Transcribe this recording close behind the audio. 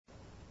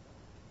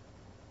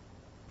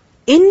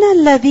Inna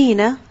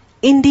alladhina,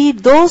 indeed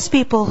those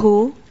people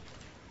who,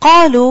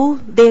 qalu,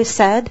 they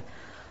said,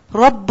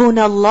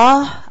 Rabbuna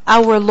Allah,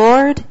 our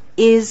Lord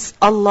is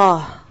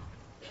Allah.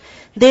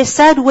 They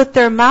said with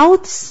their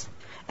mouths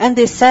and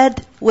they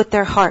said with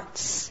their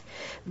hearts.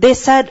 They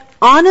said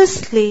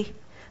honestly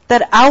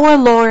that our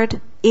Lord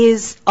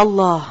is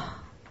Allah.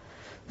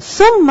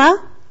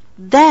 Summa,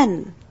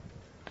 then.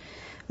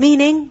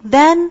 Meaning,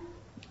 then,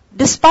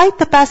 despite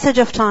the passage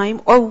of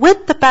time, or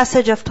with the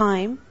passage of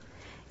time,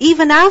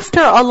 even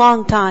after a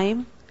long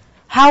time,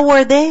 how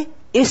were they?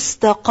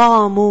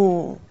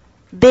 Istaqamu.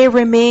 They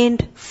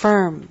remained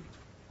firm.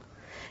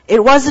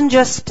 It wasn't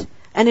just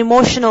an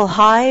emotional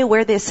high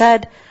where they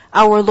said,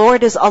 our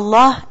Lord is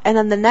Allah, and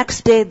then the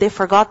next day they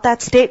forgot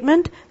that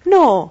statement.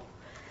 No.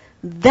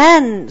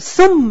 Then,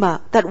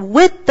 summa, that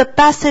with the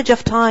passage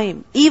of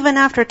time, even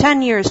after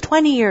 10 years,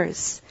 20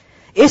 years,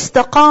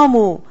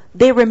 istaqamu,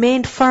 they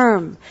remained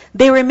firm.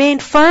 They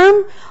remained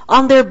firm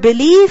on their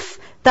belief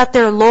that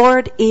their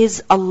Lord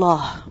is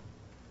Allah.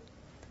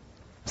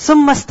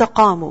 Summa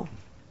istaqamu.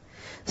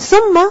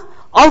 Summa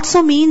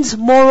also means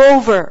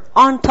moreover,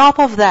 on top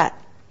of that.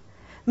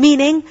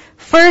 Meaning,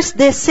 first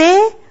they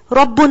say,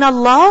 Rabbuna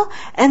Allah,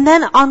 and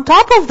then on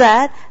top of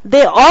that,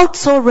 they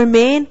also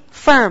remain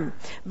firm.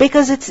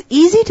 Because it's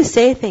easy to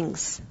say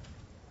things,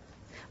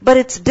 but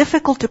it's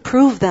difficult to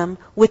prove them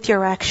with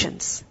your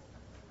actions.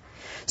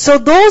 So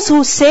those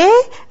who say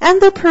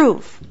and they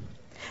prove.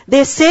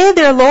 They say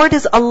their Lord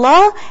is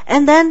Allah,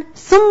 and then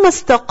ثُمَّ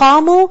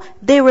اسْتَقَامُوا,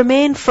 they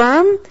remain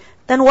firm.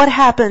 Then what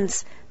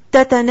happens?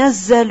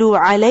 تَتَنَزَّلُ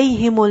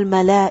عَلَيْهِمُ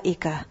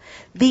الْمَلَائِكَةِ,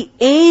 the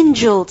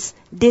angels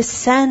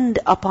descend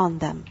upon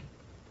them.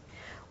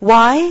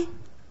 Why?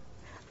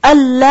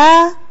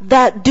 Allah,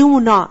 that do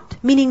not.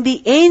 Meaning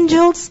the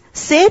angels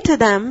say to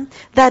them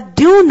that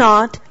do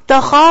not,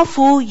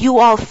 تَخَافُوا, you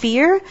all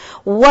fear,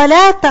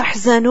 وَلَا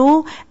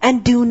تَحْزَنُوا,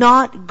 and do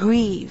not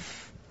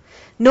grieve.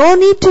 No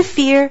need to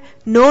fear,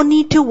 no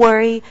need to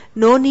worry,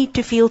 no need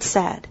to feel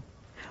sad.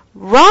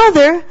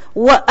 Rather,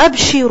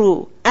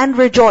 وَأَبْشِرُوا, and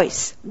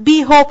rejoice.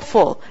 Be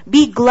hopeful,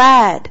 be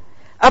glad.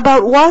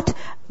 About what?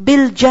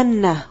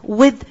 بِالْجَنَّةِ,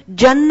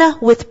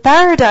 with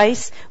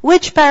paradise.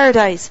 Which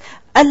paradise?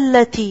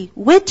 الَّتِي,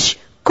 which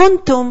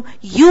kuntum,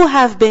 you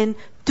have been,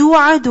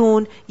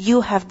 tu'adun, you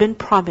have been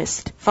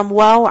promised. From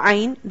waw,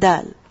 ayn,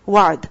 dal.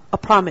 Wa'd, a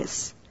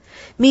promise.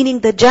 Meaning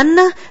the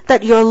Jannah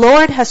that your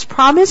Lord has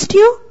promised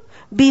you,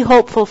 be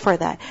hopeful for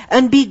that.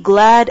 And be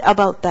glad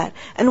about that.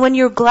 And when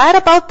you're glad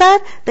about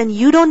that, then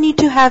you don't need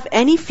to have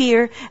any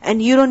fear,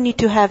 and you don't need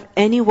to have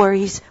any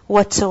worries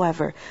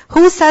whatsoever.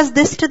 Who says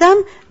this to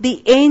them?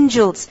 The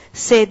angels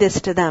say this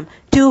to them.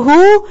 To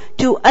who?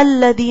 To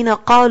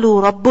الَّذِينَ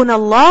قَالُوا رَبُّنَا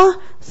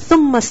اللَّهِ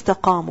ثُمَّ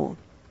اسْتَقَامُوا.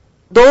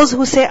 Those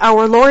who say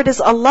our Lord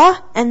is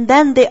Allah, and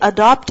then they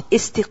adopt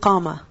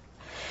istiqamah.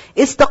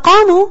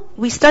 Istiqamu,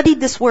 we studied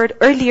this word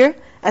earlier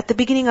at the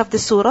beginning of the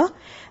surah.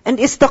 And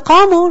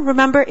istiqamu,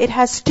 remember, it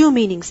has two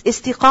meanings.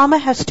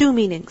 Istiqamah has two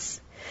meanings.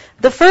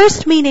 The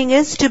first meaning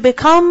is to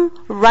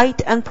become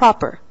right and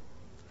proper.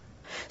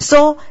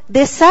 So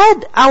they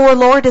said our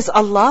Lord is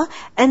Allah,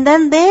 and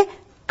then they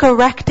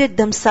corrected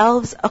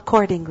themselves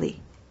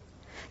accordingly.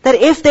 That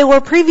if they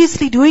were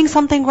previously doing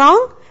something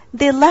wrong,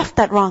 they left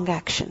that wrong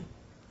action.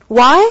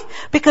 Why?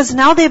 Because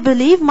now they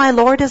believe my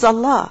Lord is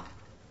Allah.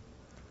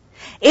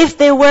 If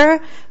they were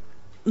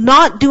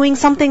not doing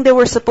something they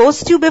were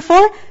supposed to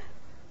before,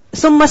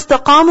 ثُمَّ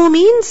اسْتَقَامُوا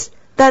means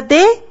that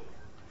they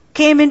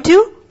came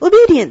into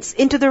obedience,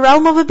 into the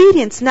realm of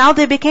obedience. Now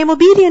they became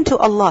obedient to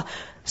Allah.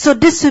 So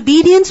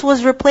disobedience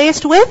was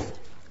replaced with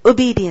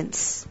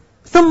obedience.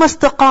 ثُمَّ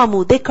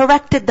اسْتَقَامُوا, they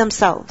corrected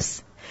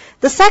themselves.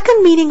 The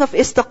second meaning of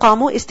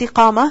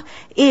istiqamah,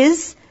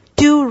 is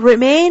to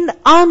remain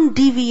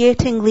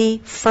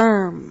undeviatingly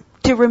firm.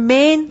 To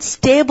remain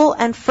stable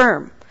and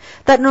firm.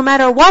 That no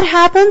matter what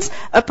happens,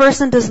 a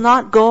person does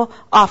not go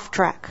off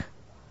track.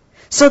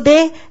 So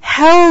they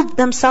held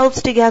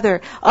themselves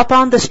together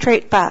upon the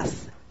straight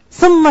path.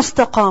 ثُمَّ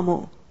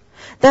اسْتَقَامُوا.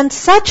 Then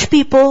such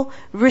people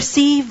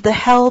receive the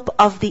help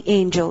of the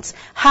angels.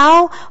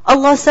 How?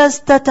 Allah says,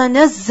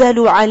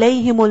 تَتَنَزَّلُ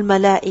عَلَيْهِمُ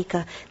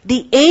الْمَلَائِكَةِ.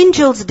 The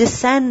angels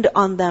descend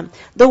on them.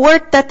 The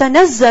word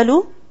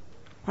تَتَنَزَّلُ,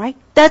 right?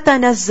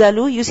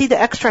 تَتَنَزَّلُ, you see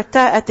the extra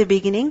ta at the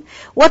beginning.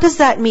 What does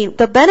that mean?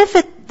 The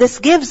benefit this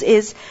gives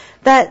is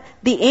that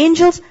the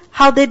angels,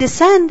 how they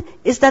descend,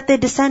 is that they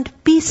descend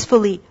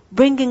peacefully,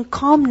 bringing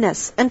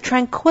calmness and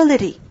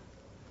tranquility.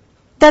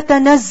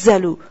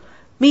 تَتَنَزَّلُ,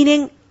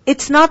 meaning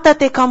it's not that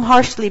they come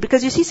harshly.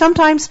 Because you see,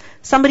 sometimes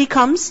somebody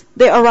comes,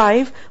 they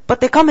arrive, but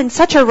they come in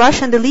such a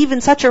rush and they leave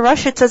in such a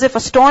rush, it's as if a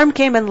storm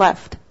came and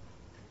left.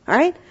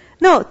 Alright?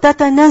 No,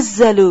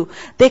 تَتَنَزَّلُ,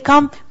 they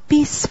come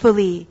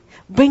peacefully,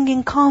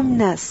 bringing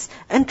calmness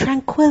and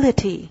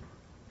tranquility.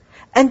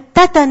 And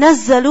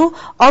تَتَنَزَّلُ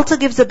also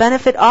gives the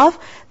benefit of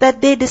that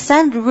they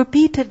descend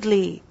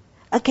repeatedly,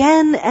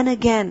 again and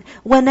again.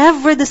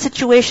 Whenever the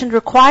situation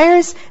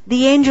requires,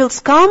 the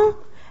angels come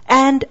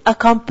and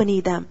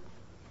accompany them.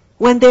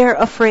 When they're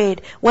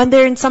afraid, when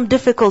they're in some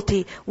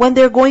difficulty, when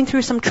they're going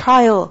through some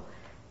trial,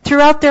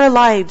 throughout their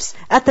lives,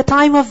 at the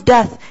time of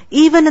death,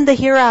 even in the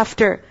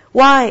hereafter.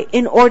 Why?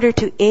 In order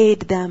to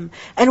aid them.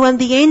 And when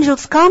the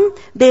angels come,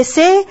 they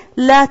say,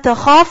 لا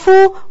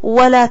تخافوا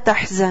ولا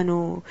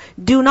تحزنوا.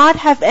 Do not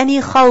have any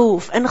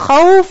khawf. And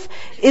khawf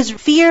is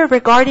fear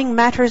regarding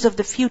matters of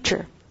the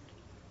future.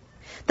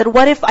 That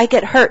what if I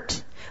get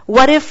hurt?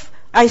 What if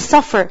I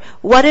suffer?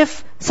 What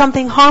if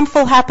something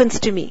harmful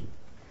happens to me?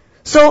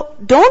 So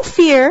don't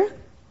fear.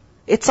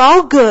 It's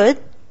all good.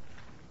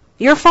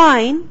 You're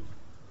fine.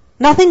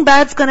 Nothing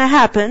bad's gonna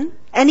happen.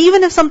 And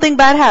even if something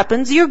bad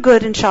happens, you're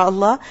good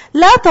inshallah.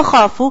 لا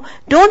تخافوا.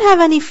 Don't have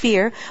any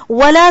fear.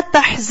 ولا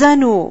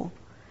تحزنوا.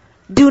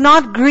 Do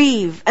not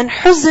grieve. And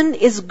huzn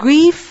is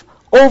grief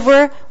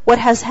over what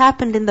has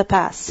happened in the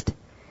past.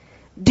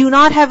 Do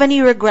not have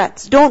any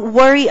regrets. Don't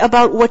worry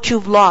about what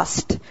you've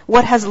lost,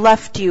 what has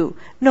left you.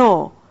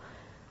 No.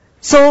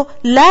 So,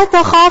 لا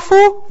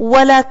تخافوا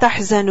ولا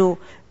تحزنوا.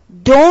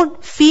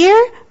 Don't fear,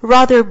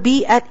 rather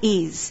be at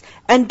ease.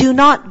 And do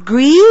not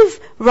grieve,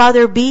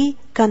 rather be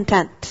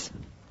content.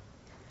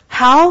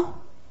 How?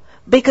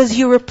 Because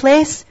you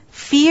replace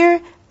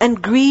fear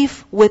and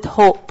grief with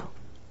hope.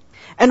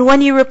 And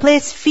when you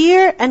replace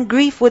fear and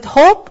grief with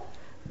hope,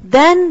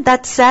 then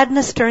that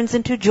sadness turns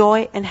into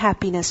joy and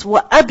happiness.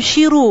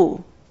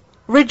 وَأَبْشِرُوا.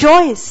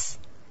 Rejoice.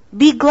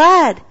 Be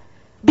glad.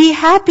 Be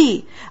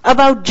happy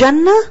about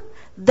Jannah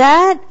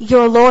that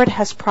your Lord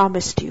has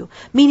promised you.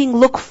 Meaning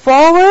look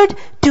forward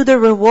to the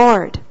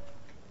reward.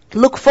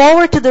 Look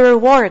forward to the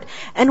reward.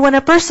 And when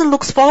a person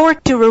looks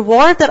forward to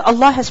reward that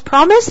Allah has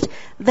promised,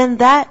 then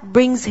that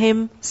brings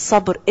him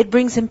sabr. It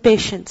brings him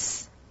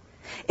patience.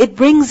 It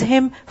brings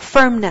him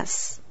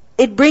firmness.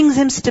 It brings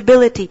him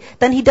stability.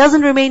 Then he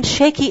doesn't remain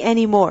shaky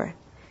anymore.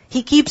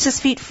 He keeps his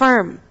feet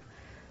firm.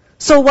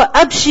 So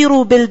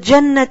وَأَبْشِرُوا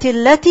بِالْجَنَّةِ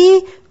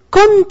الَّتِي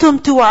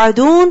كُنْتُمْ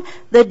تُوعَدُونَ.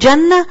 The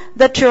Jannah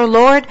that your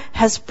Lord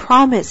has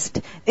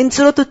promised. In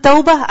Surah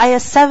At-Tawbah, ayah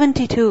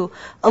 72,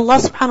 Allah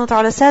subhanahu wa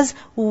ta'ala says,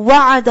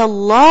 وَعَدَ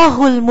اللَّهُ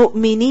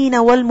الْمُؤْمِنِينَ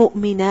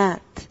وَالْمُؤْمِنَاتِ.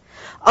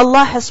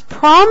 Allah has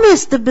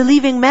promised the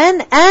believing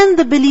men and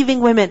the believing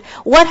women.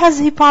 What has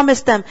He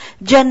promised them?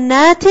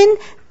 جَنَّاتٍ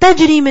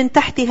تَجْرِي مِن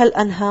تَحْتِهَا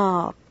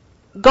الْأَنْهَارِ.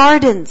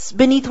 Gardens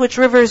beneath which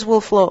rivers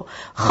will flow.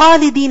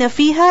 خَالِدِينَ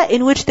فِيهَا.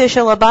 In which they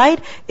shall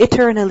abide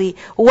eternally.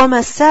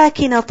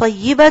 وَمَسَاكِنَ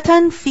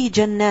طَيِّبَةً فِي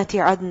جَنَّاتِ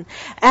عَدْنٍ.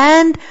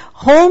 And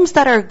homes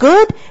that are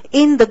good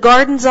in the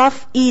gardens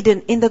of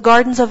Eden, in the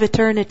gardens of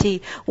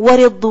eternity.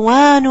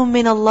 وَرِضْوَانٌ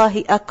مِّنَ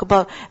اللَّهِ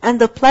أَكْبَرُ. And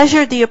the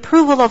pleasure, the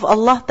approval of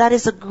Allah, that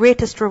is the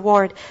greatest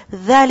reward.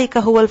 ذَلِكَ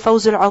هُوَ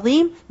الْفَوْزُ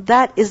الْعَظِيمُ.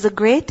 That is the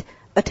great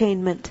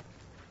attainment.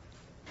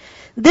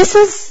 This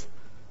is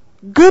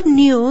good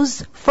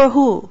news for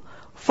who?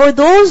 For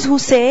those who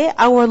say,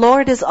 our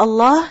Lord is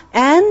Allah,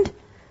 and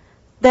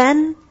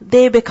then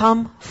they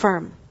become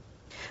firm.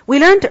 We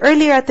learned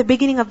earlier at the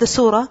beginning of the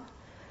surah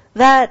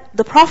that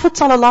the Prophet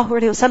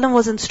ﷺ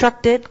was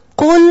instructed,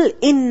 قُلْ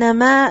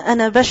إِنَّمَا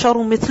أَنَا بَشَرٌ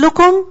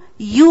مِثْلُكُمْ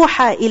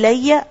يُوحَى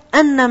إِلَيَّ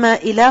أَنَّمَا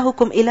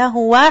إِلَهُكُمْ إِلَهٌ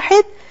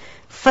وَاحِدٌ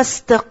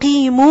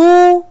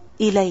فَاسْتَقِيمُوا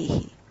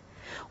إِلَيْهِ.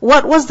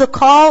 What was the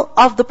call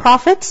of the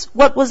prophets?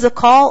 What was the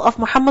call of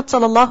Muhammad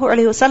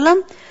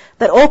ﷺ?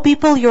 That, O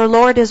people, your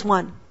Lord is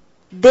one.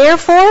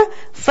 Therefore,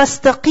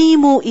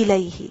 فَاسْتَقِيمُوا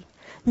إِلَيْهِ.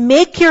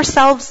 Make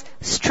yourselves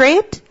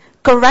straight,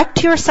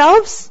 correct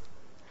yourselves,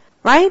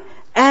 right?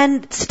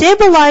 And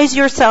stabilize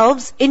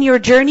yourselves in your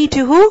journey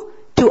to who?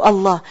 To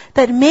Allah.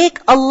 That make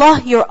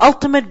Allah your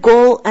ultimate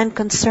goal and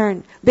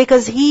concern.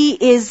 Because He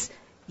is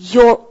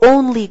your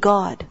only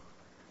God.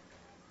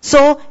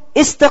 So,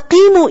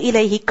 istaqimu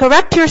ilayhi.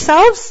 Correct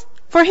yourselves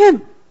for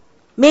Him.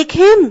 Make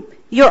Him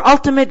your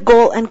ultimate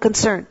goal and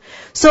concern.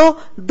 So,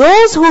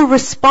 those who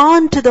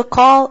respond to the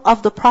call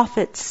of the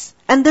prophets,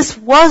 and this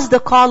was the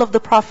call of the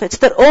prophets,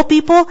 that, O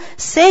people,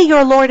 say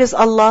your Lord is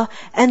Allah,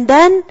 and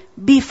then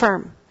be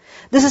firm.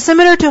 This is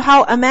similar to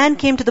how a man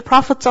came to the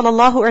Prophet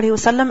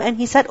ﷺ and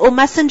he said, O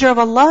Messenger of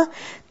Allah,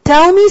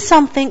 tell me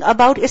something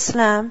about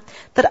Islam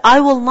that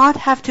I will not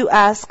have to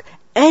ask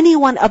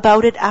anyone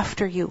about it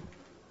after you.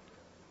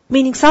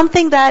 Meaning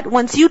something that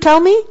once you tell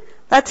me,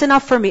 that's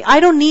enough for me. I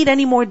don't need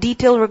any more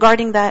detail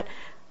regarding that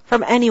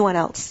from anyone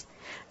else.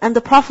 And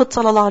the Prophet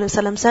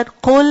ﷺ said,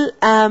 قُلْ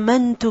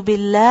آمَنْتُ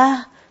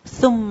بِاللَّهِ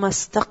ثُمَّ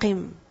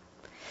اسْتَقِمْ.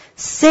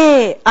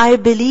 Say, I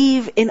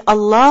believe in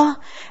Allah,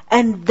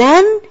 and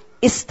then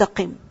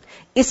istaqim.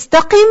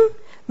 Istaqim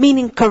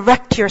meaning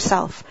correct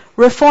yourself,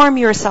 reform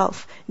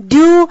yourself,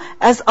 do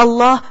as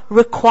Allah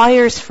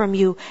requires from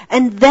you,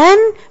 and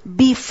then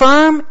be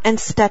firm and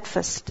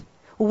steadfast.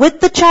 With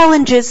the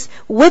challenges,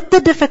 with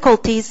the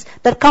difficulties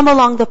that come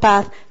along the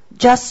path,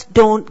 just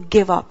don't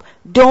give up.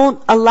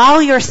 Don't allow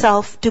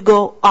yourself to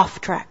go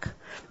off track.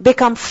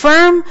 Become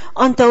firm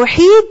on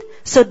tawheed,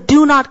 so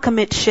do not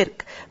commit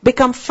shirk.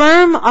 Become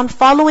firm on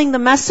following the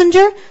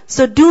messenger,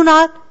 so do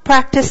not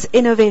practice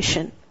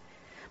innovation.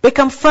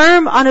 Become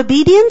firm on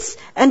obedience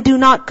and do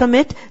not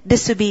commit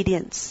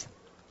disobedience.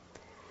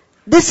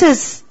 This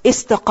is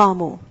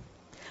istaqamu.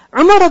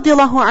 Umar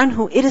radiallahu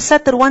anhu, it is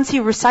said that once he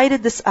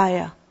recited this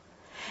ayah,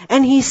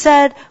 And he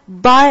said,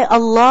 by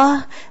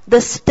Allah,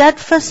 the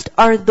steadfast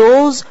are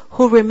those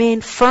who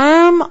remain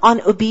firm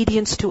on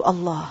obedience to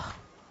Allah.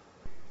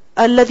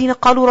 الَّذِينَ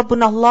قَالُوا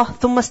رَبُّنَا اللَّهُ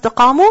ثُمَّ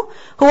اسْتَقَامُوا.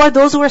 Who are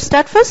those who are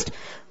steadfast?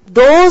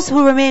 Those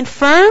who remain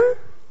firm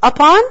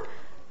upon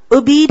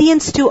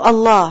obedience to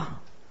Allah.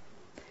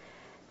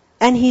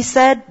 And he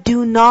said,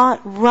 do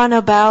not run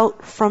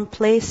about from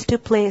place to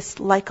place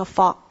like a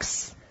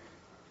fox.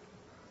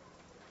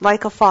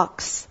 Like a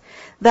fox.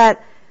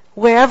 That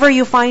wherever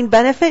you find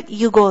benefit,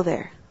 you go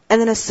there.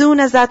 And then as soon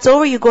as that's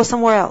over, you go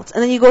somewhere else.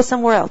 And then you go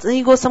somewhere else. And then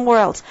you go somewhere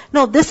else.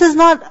 No, this is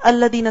not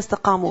الَّذِينَ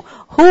اسْتَقَامُوا.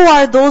 Who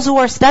are those who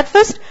are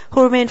steadfast,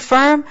 who remain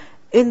firm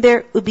in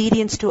their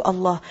obedience to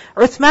Allah?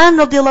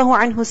 Uthman radiallahu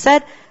anhu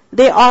said,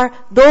 they are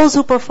those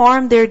who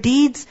perform their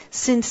deeds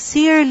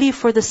sincerely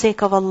for the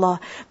sake of Allah.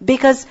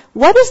 Because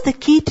what is the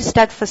key to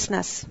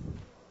steadfastness?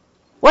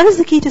 What is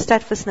the key to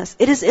steadfastness?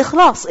 It is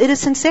ikhlas, it is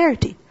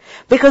sincerity.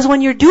 Because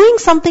when you're doing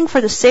something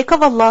for the sake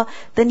of Allah,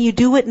 then you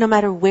do it no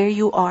matter where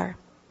you are.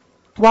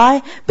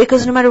 Why?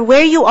 Because no matter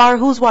where you are,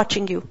 who's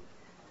watching you?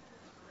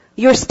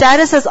 Your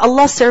status as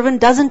Allah's servant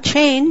doesn't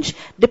change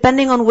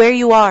depending on where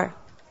you are.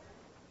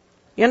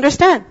 You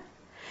understand?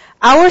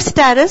 Our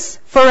status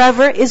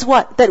forever is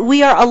what? That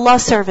we are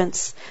Allah's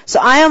servants. So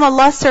I am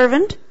Allah's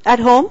servant at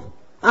home.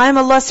 I am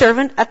Allah's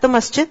servant at the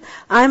masjid.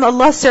 I am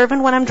Allah's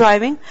servant when I'm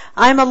driving.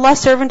 I am Allah's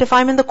servant if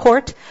I'm in the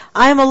court.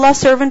 I am Allah's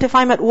servant if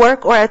I'm at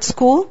work or at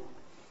school.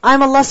 I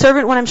am Allah's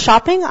servant when I'm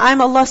shopping. I am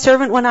Allah's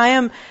servant when I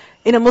am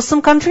in a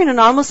Muslim country, in a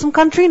non-Muslim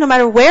country. No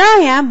matter where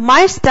I am,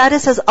 my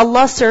status as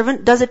Allah's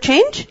servant, does it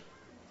change?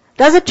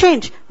 Does it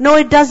change? No,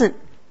 it doesn't.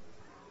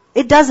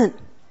 It doesn't.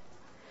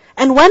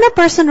 And when a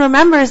person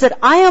remembers that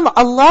I am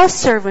Allah's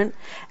servant,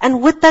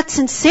 and with that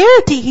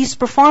sincerity he's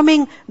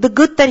performing the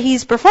good that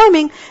he's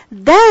performing,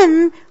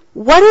 then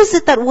what is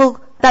it that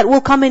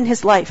will come in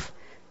his life?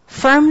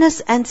 Firmness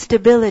and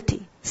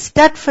stability,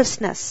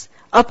 steadfastness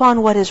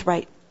upon what is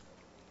right.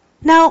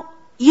 Now,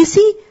 you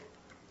see,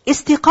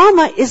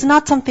 istiqamah is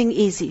not something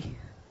easy.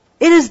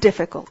 It is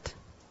difficult.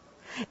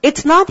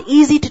 It's not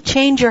easy to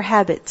change your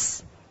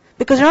habits.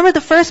 Because remember,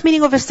 the first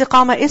meaning of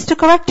istiqamah is to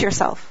correct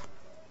yourself.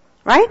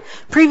 Right?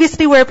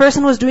 Previously where a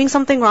person was doing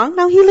something wrong,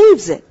 now he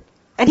leaves it.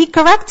 And he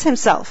corrects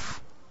himself.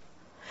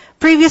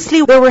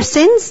 Previously there were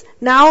sins,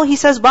 now he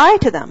says bye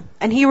to them.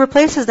 And he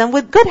replaces them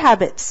with good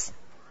habits.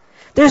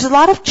 There's a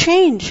lot of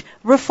change,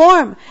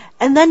 reform.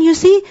 And then you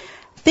see,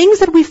 things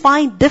that we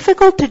find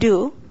difficult to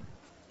do,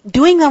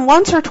 doing them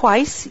once or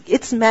twice,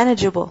 it's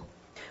manageable.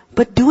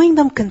 But doing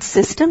them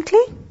consistently,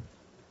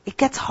 it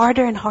gets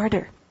harder and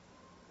harder.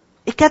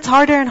 It gets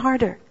harder and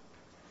harder.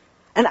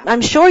 And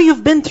I'm sure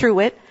you've been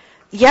through it.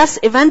 Yes,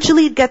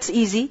 eventually it gets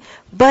easy,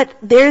 but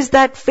there's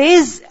that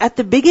phase at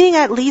the beginning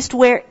at least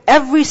where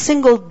every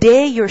single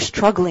day you're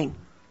struggling.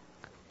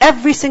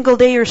 Every single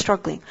day you're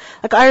struggling.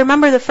 Like I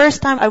remember the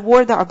first time I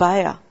wore the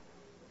abaya,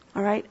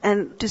 alright,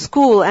 and to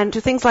school and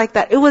to things like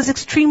that. It was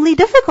extremely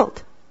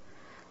difficult.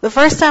 The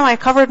first time I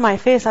covered my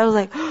face, I was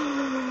like,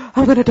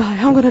 I'm gonna die,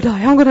 I'm gonna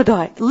die, I'm gonna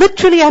die.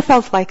 Literally I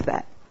felt like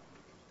that.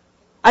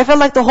 I felt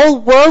like the whole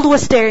world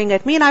was staring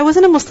at me, and I was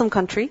in a Muslim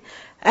country,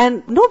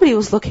 and nobody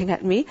was looking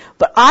at me,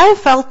 but I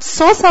felt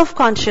so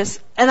self-conscious,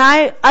 and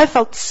I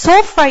felt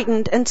so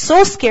frightened and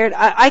so scared,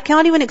 I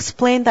cannot even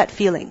explain that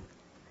feeling.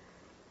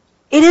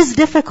 It is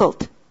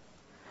difficult.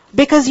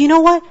 Because you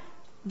know what?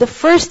 The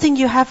first thing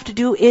you have to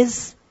do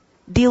is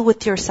deal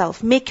with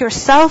yourself. Make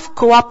yourself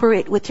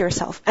cooperate with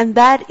yourself. And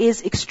that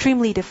is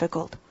extremely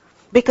difficult.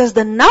 Because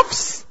the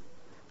nafs,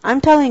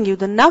 I'm telling you,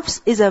 the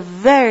nafs is a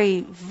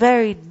very,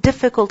 very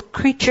difficult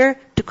creature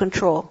to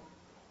control.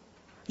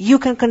 You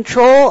can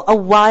control a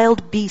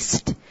wild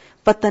beast,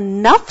 but the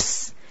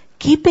nafs,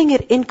 keeping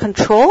it in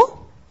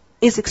control,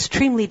 is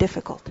extremely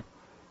difficult.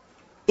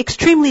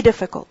 Extremely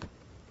difficult.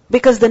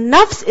 Because the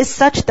nafs is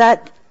such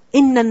that,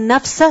 إِنَّ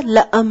النَّفْسَ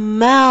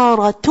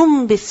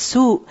لَأَمَّارَةٌ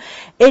بِالسُّوءِ.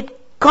 It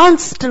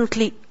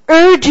constantly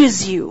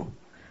urges you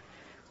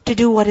to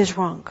do what is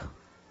wrong.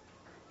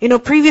 You know,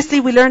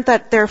 previously we learned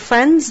that there are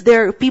friends,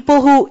 there are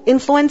people who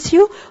influence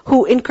you,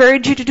 who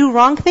encourage you to do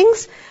wrong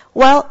things.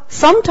 Well,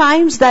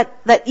 sometimes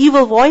that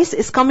evil voice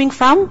is coming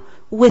from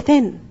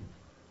within.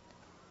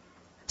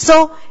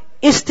 So,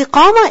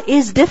 istiqamah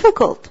is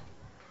difficult.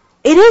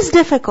 It is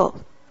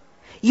difficult.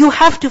 You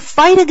have to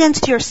fight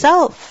against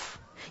yourself.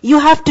 You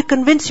have to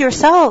convince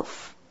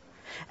yourself.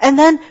 And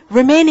then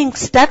remaining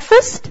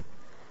steadfast.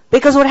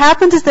 Because what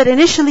happens is that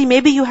initially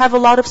maybe you have a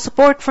lot of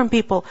support from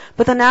people,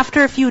 but then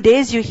after a few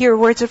days you hear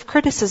words of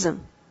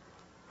criticism.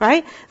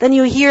 Right? Then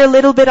you hear a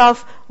little bit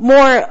of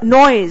more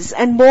noise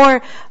and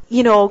more,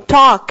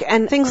 talk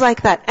and things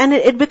like that. And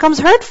it becomes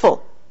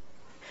hurtful.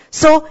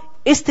 So,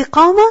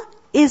 istiqamah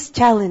is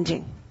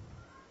challenging.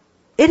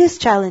 It is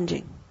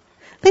challenging.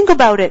 Think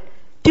about it.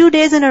 2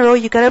 days in a row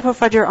you get up for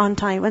Fajr on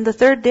time. And the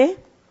third day,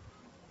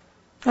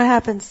 what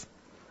happens?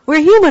 We're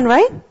human,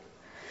 right?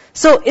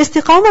 So,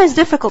 istiqamah is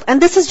difficult.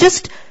 And this is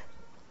just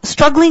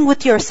struggling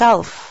with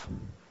yourself.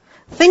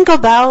 Think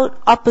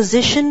about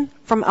opposition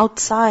from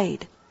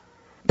outside.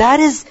 That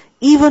is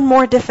even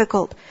more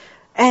difficult.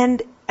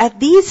 And at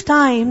these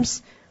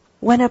times,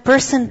 when a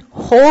person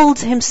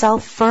holds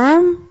himself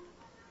firm,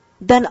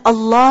 then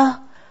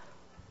Allah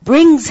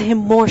brings him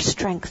more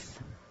strength.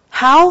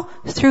 How?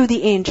 Through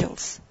the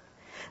angels.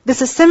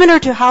 This is similar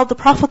to how the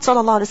Prophet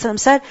ﷺ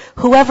said,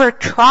 whoever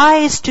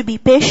tries to be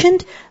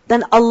patient,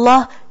 then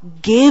Allah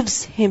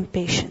gives him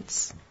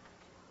patience.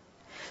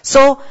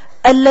 So,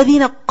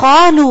 الَّذِينَ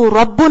قَالُوا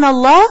رَبُّنَا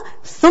اللَّهُ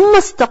ثُمَّ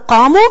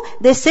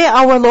اسْتَقَامُوا, they say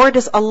our Lord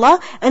is Allah,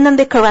 and then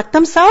they correct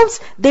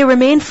themselves, they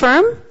remain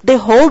firm, they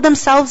hold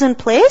themselves in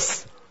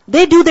place,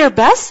 they do their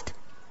best,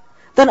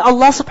 then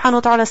Allah subhanahu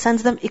wa ta'ala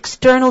sends them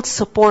external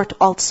support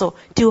also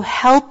to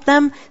help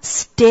them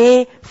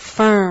stay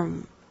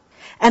firm.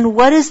 And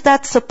what is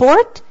that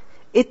support?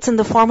 It's in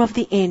the form of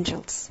the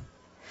angels.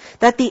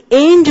 That the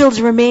angels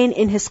remain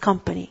in his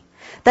company.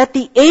 That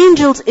the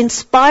angels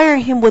inspire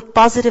him with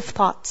positive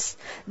thoughts.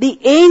 The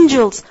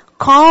angels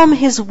calm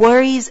his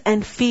worries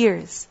and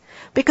fears.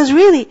 Because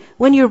really,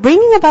 when you're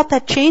bringing about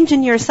that change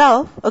in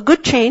yourself, a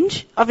good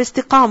change of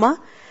istiqamah,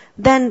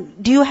 then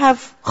do you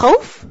have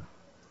khawf?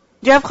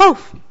 Do you have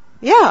khawf?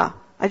 Yeah.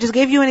 I just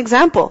gave you an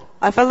example.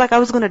 I felt like I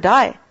was going to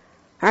die.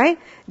 Alright?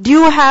 Do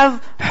you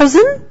have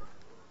huzn?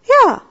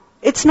 Yeah.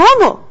 It's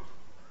normal.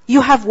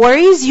 You have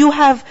worries, you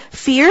have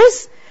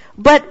fears,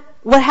 but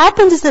what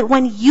happens is that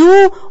when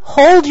you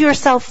hold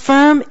yourself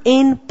firm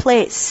in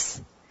place,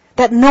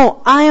 that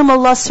no, I am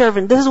Allah's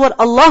servant. This is what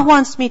Allah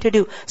wants me to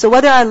do. So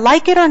whether I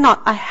like it or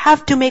not, I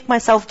have to make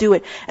myself do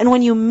it. And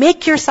when you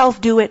make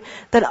yourself do it,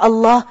 then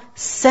Allah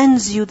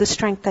sends you the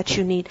strength that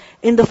you need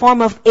in the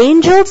form of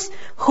angels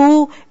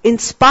who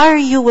inspire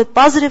you with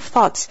positive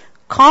thoughts,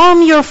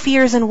 calm your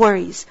fears and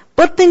worries,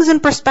 put things in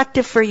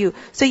perspective for you.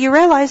 So you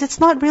realize it's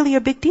not really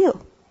a big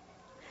deal.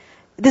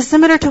 This is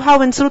similar to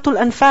how in Surah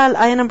Al-Anfal,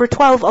 ayah number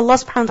 12, Allah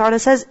subhanahu wa ta'ala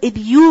says, إِذْ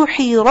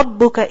يُوحِي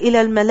رَبُّكَ إِلَى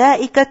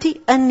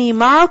الْمَلَائِكَةِ أَنِّي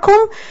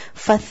مَعَكُمْ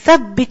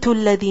فَثَبِّتُوا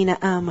الَّذِينَ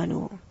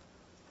آمَنُوا.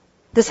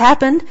 This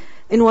happened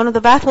in one of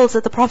the battles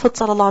that the Prophet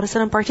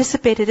ﷺ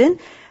participated in.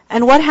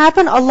 And what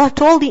happened? Allah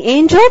told the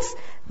angels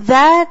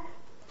that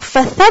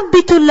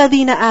فَثَبِّتُوا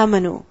الَّذِينَ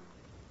آمَنُوا.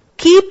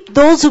 Keep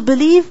those who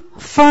believe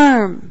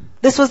firm.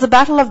 This was the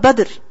battle of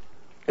Badr.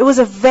 It was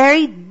a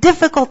very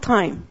difficult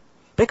time.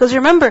 Because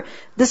remember,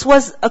 this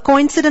was a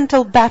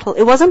coincidental battle.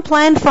 It wasn't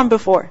planned from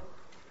before.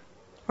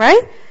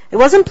 Right? It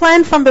wasn't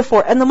planned from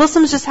before. And the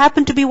Muslims just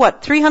happened to be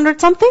what?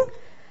 300 something?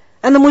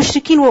 And the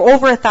mushrikeen were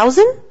over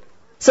 1,000?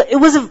 So it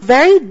was a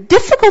very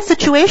difficult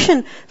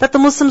situation that the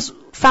Muslims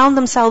found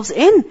themselves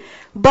in.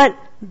 But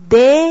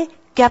they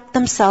kept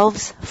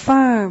themselves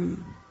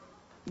firm.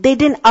 They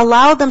didn't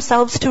allow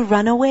themselves to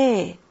run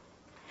away.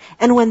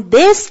 And when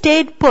they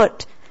stayed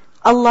put,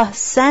 Allah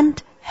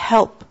sent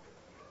help.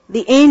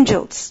 The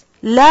angels.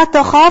 لا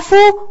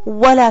تخافوا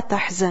ولا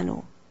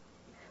تحزنوا.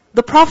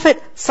 The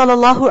Prophet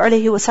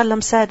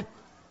ﷺ said,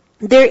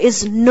 there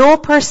is no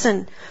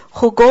person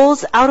who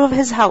goes out of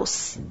his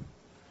house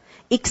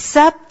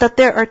except that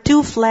there are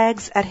 2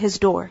 flags at his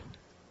door.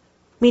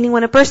 Meaning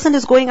when a person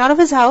is going out of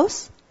his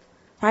house,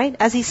 right,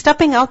 as he's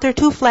stepping out, there are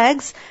 2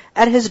 flags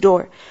at his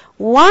door.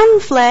 One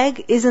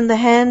flag is in the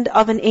hand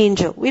of an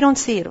angel. We don't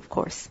see it, of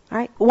course.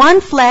 Right? One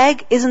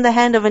flag is in the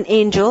hand of an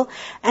angel,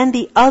 and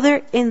the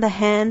other in the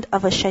hand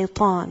of a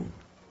shaitan.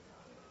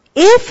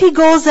 If he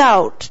goes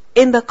out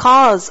in the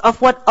cause of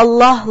what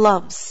Allah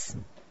loves,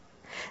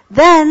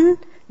 then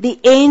the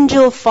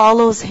angel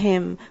follows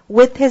him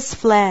with his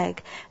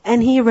flag,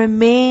 and he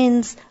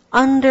remains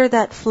under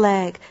that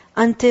flag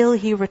until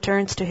he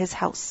returns to his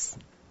house.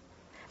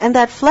 And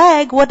that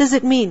flag, what does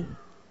it mean?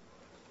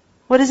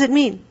 What does it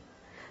mean?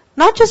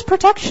 Not just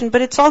protection,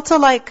 but it's also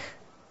like,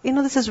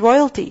 this is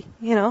royalty,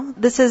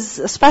 this is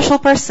a special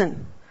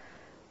person.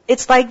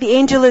 It's like the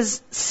angel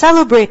is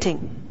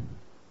celebrating.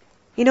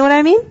 You know what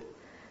I mean?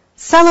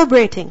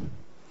 Celebrating.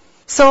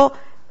 So,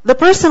 the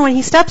person when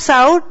he steps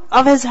out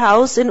of his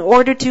house in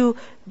order to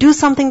do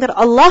something that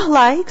Allah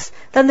likes,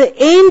 then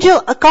the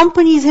angel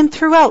accompanies him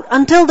throughout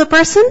until the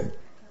person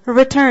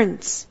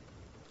returns.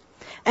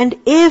 And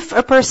if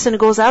a person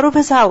goes out of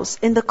his house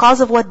in the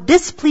cause of what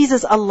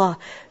displeases Allah,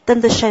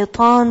 then the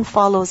shaitan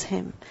follows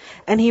him.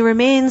 And he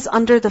remains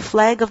under the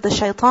flag of the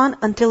shaitan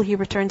until he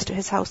returns to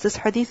his house. This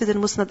hadith is in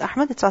Musnad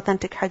Ahmad, it's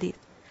authentic hadith.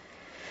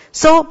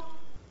 So,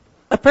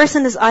 a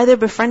person is either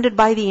befriended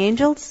by the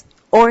angels,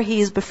 or he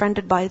is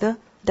befriended by the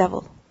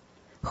devil.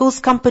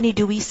 Whose company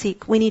do we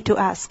seek? We need to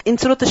ask. In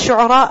Surah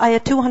Al-Shu'ara, ayah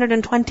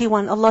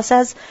 221, Allah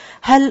says,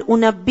 هَلْ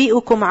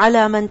أُنَبِّئُكُمْ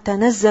عَلَى مَنْ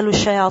تَنَزَّلُ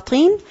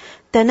الشَّيَاطِينَ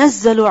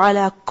تَنَزَّلُ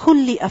عَلَى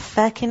كُلِّ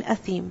أَفَّاكٍ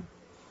أَثِيمٍ.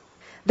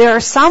 There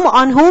are some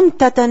on whom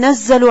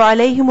تَتَنَزَّلُ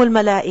عَلَيْهِمُ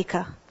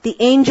الْمَلَائِكَةِ. The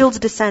angels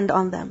descend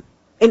on them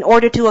in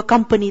order to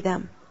accompany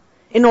them,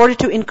 in order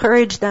to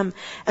encourage them.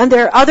 And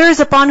there are others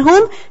upon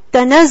whom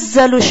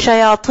تَنَزَّلُ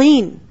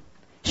الشَّيَاطِينَ.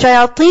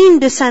 Shayateen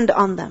descend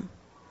on them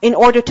in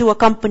order to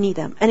accompany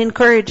them and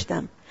encourage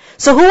them.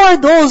 So who are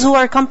those who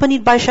are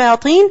accompanied by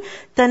shayateen?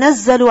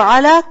 تَنَزَّلُ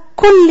عَلَى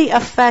كُلِّ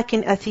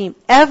أَفَّاكٍ أَثِيمٍ.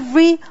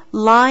 Every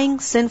lying,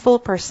 sinful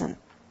person.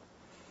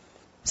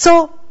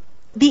 So,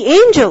 the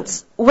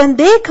angels, when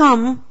they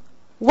come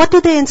what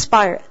do they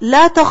inspire?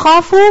 لا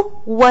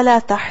تخافوا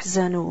ولا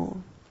تحزنوا.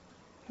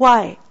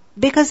 Why?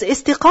 Because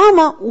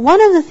istiqamah,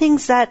 one of the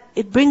things that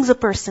it brings a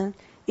person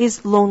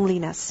is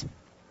loneliness.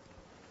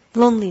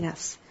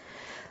 Loneliness.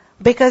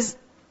 Because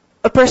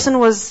a person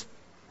was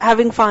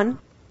having fun,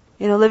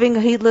 living a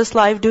heedless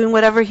life, doing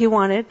whatever he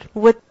wanted,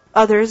 with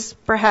others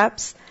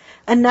perhaps.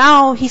 And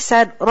now he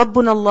said, رَبُّنَ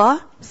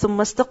اللَّهِ ثُمَّ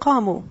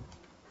اسْتَقَامُوا.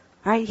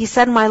 Right? He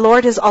said, my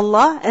Lord is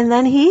Allah, and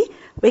then he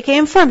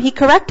became firm. He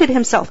corrected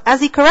himself. As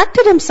he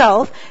corrected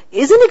himself,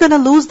 isn't he going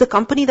to lose the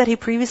company that he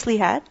previously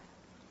had?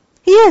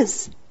 He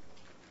is.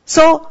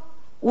 So,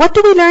 what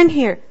do we learn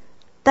here?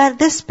 That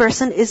this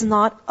person is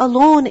not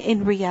alone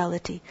in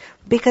reality,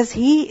 because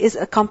he is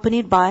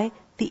accompanied by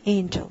the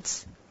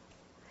angels.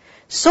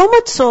 So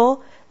much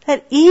so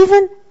that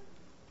even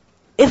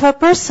if a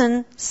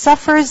person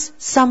suffers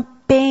some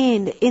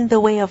pain in the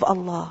way of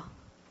Allah,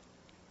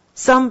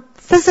 some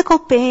physical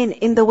pain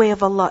in the way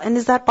of Allah, and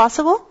is that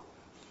possible?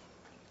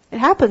 It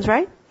happens,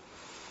 right?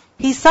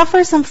 He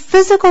suffers some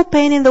physical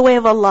pain in the way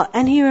of Allah,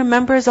 and he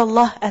remembers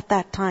Allah at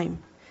that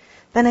time.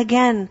 Then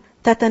again,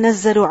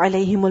 تَتَنَزَّلُ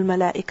عَلَيْهِمُ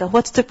الْمَلَائِكَةُ.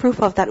 What's the proof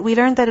of that? We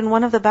learned that in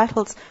one of the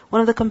battles, one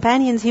of the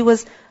companions,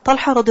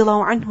 Talha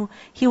radiallahu anhu,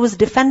 he was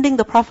defending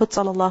the Prophet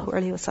sallallahu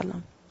alaihi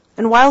wasallam.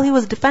 And while he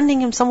was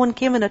defending him, someone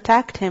came and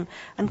attacked him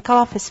and cut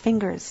off his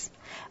fingers.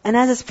 And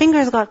as his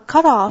fingers got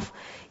cut off,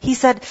 he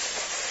said,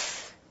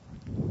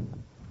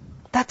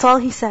 that's all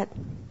he said.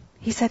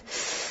 He said,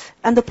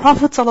 and the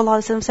Prophet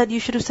ﷺ said,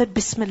 you should have said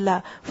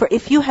Bismillah. For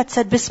if you had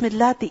said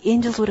Bismillah, the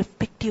angels would have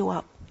picked you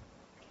up.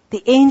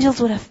 The angels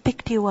would have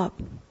picked you up.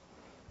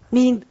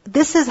 Meaning,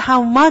 this is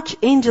how much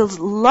angels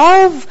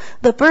love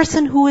the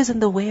person who is in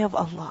the way of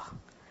Allah.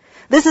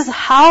 This is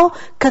how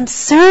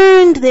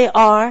concerned they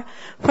are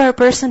for a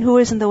person who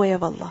is in the way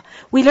of Allah.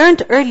 We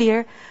learned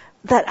earlier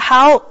that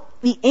how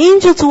the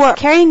angels who are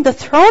carrying the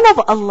throne of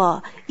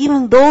Allah,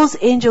 even those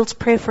angels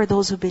pray for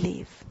those who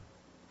believe.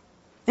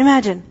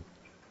 Imagine.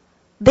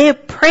 They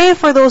pray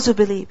for those who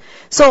believe.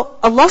 So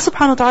Allah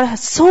subhanahu wa ta'ala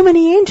has so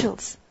many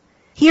angels.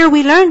 Here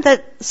we learn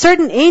that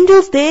certain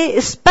angels, they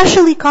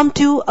especially come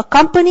to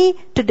accompany,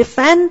 to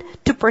defend,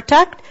 to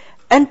protect,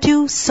 and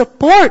to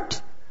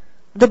support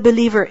the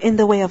believer in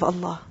the way of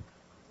Allah.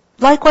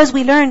 Likewise,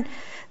 we learn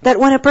that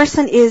when a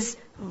person is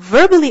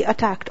verbally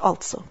attacked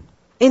also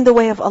in the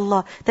way of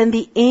Allah, then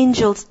the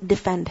angels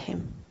defend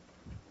him.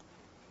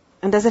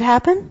 And does it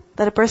happen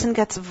that a person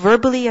gets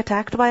verbally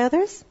attacked by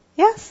others?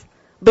 Yes.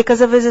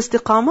 Because of his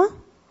istiqamah?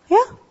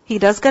 Yeah. He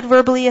does get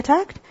verbally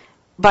attacked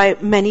by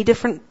many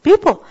different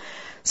people.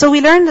 So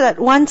we learned that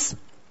once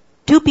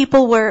two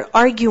people were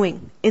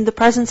arguing in the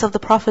presence of the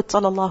Prophet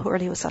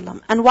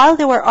ﷺ. And while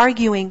they were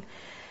arguing,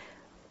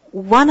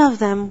 one of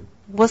them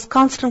was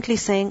constantly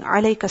saying,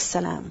 alayka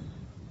salam.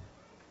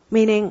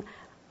 Meaning,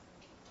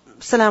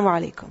 salamu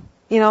alaykum.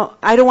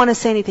 I don't want to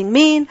say anything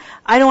mean,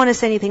 I don't want to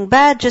say anything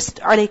bad, just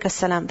alayka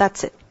salam,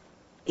 that's it.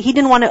 He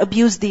didn't want to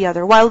abuse the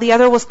other. While the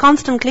other was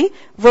constantly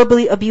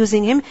verbally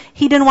abusing him,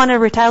 he didn't want to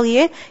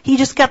retaliate. He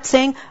just kept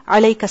saying,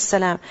 alayka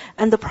salam.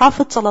 And the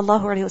Prophet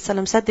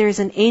ﷺ said, there is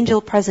an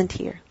angel present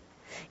here.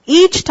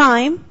 Each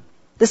time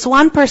this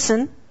one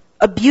person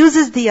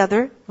abuses the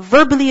other,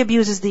 verbally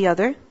abuses the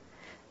other,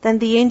 then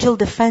the angel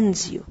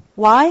defends you.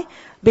 Why?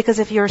 Because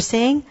if you're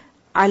saying,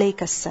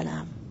 alayka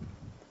salam.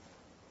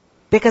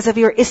 Because of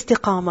your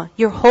istiqamah.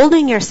 You're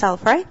holding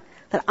yourself, right?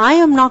 That I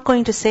am not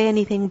going to say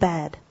anything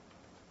bad.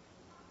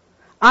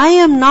 I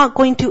am not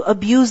going to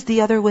abuse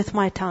the other with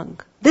my tongue.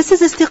 This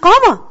is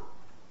istiqamah.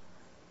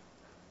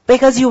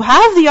 Because you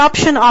have the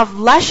option of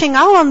lashing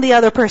out on the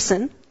other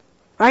person,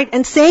 right?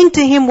 And saying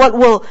to him what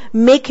will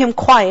make him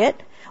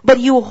quiet. But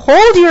you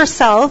hold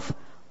yourself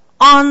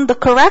on the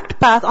correct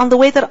path, on the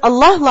way that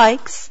Allah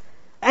likes,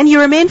 and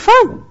you remain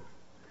firm.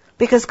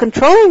 Because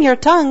controlling your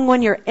tongue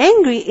when you're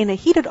angry in a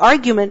heated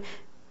argument,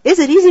 is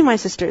it easy, my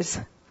sisters?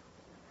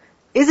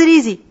 Is it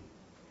easy?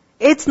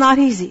 It's not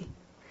easy.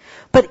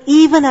 But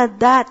even at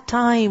that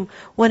time,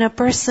 when a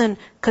person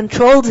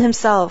controls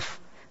himself,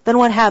 then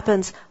what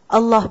happens?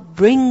 Allah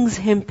brings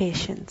him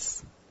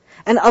patience.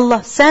 And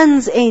Allah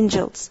sends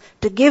angels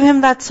to give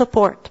him that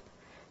support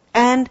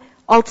and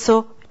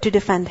also to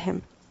defend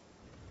him.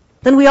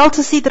 Then we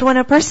also see that when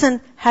a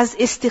person has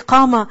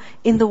istiqamah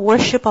in the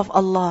worship of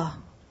Allah,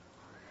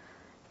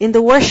 in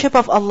the worship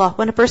of Allah,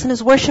 when a person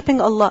is worshipping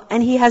Allah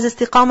and he has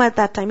istiqamah at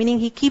that time, meaning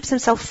he keeps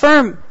himself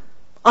firm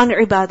on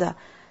ibadah,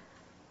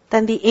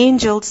 then the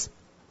angels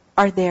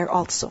are there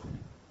also.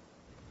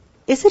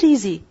 Is it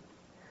easy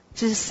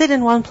to just sit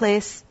in one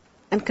place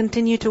and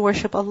continue to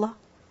worship Allah?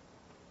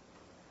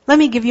 Let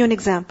me give you an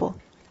example.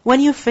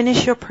 When you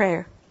finish your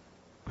prayer,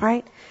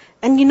 right?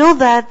 And you know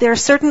that there are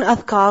certain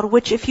adhkar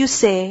which if you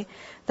say,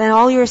 then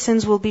all your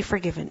sins will be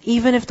forgiven.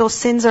 Even if those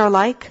sins are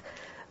like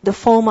the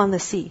foam on the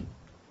sea.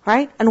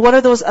 Right? And what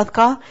are those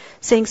adhkar?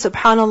 Saying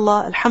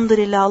Subhanallah,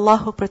 Alhamdulillah,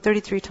 Allahu Akbar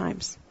 33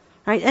 times.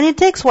 Right? And it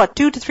takes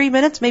 2 to 3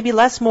 minutes, maybe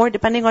less, more,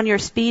 depending on your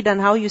speed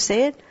and how you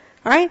say it.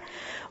 Right?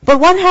 But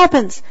what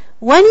happens?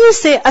 When you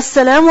say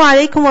Assalamu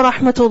alaikum wa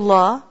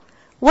rahmatullah,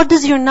 what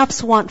does your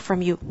nafs want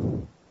from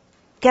you?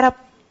 Get up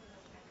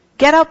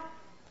get up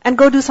and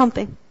go do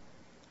something.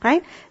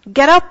 Right?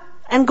 Get up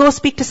and go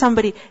speak to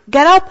somebody.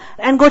 Get up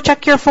and go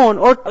check your phone.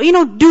 Or,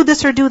 do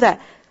this or do that.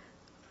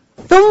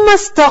 ثُمَّ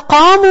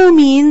اسْتَقَامُوا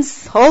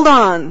means, hold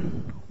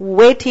on,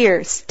 wait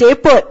here, stay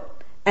put,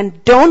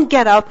 and don't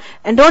get up,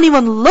 and don't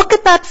even look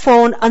at that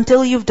phone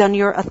until you've done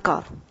your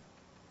adhkar.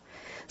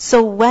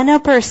 So when a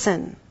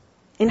person,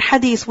 in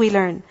hadith we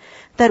learn,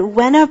 that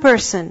when a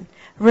person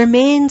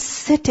remains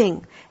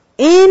sitting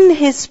in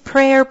his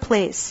prayer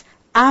place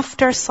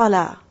after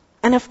salah,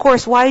 and of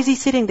course, why is he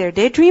sitting there?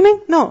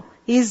 Daydreaming? No.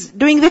 He's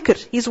doing dhikr.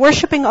 He's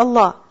worshipping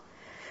Allah.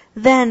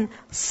 Then,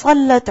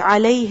 صَلَّتْ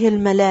عَلَيْهِ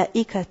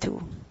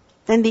الْمَلَائِكَةُ.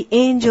 Then the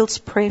angels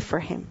pray for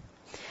him.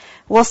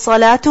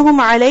 وَصَلَاتُهُمْ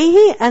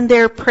عَلَيْهِ. And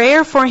their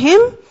prayer for him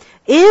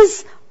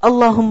is,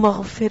 Allahumma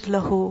ghafir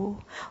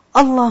lahu.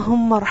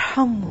 Allahumma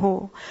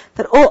arhamhu.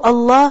 That, oh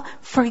Allah,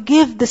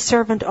 forgive the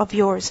servant of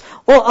yours.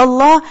 Oh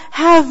Allah,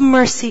 have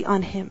mercy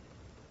on him.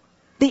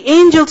 The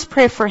angels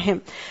pray for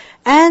him.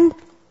 And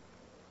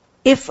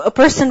if a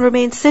person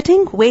remains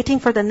sitting, waiting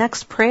for the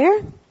next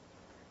prayer,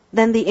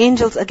 then the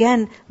angels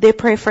again, they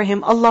pray for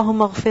him.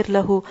 Allahumma ghafir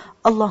lahu.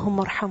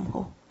 Allahumma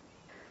arhamhu.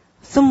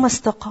 ثُمَّ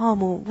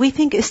اسْتَقَامُوا. We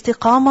think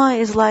istiqamah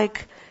is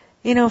like,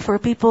 for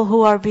people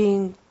who are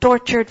being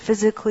tortured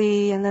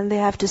physically, and then they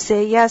have to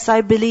say, yes,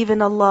 I believe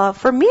in Allah.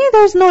 For me,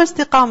 there's no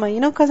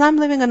istiqamah, because I'm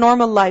living a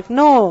normal life.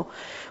 No.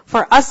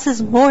 For us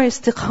is more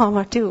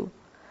istiqamah too.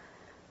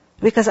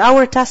 Because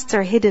our tests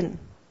are hidden.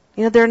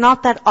 They're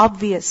not that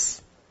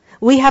obvious.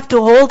 We have to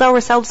hold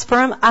ourselves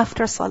firm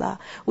after salah.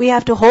 We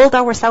have to hold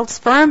ourselves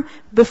firm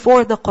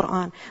before the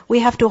Qur'an. We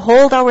have to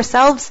hold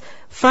ourselves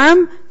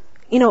firm,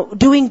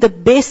 doing the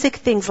basic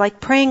things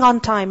like praying on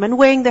time and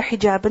wearing the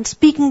hijab and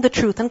speaking the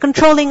truth and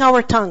controlling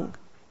our tongue.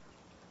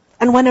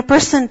 And when a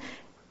person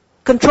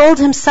controls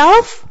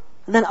himself,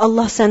 then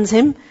Allah sends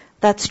him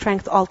that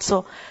strength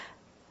also.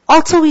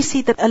 Also we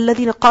see that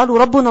الَّذِينَ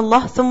قَالُوا رَبُّنَا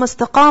اللَّهُ ثُمَّ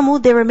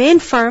اسْتَقَامُوا, they remain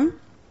firm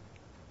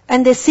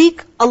and they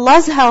seek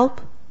Allah's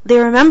help, they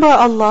remember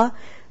Allah,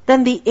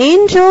 then the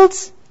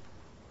angels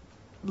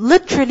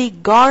literally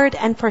guard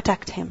and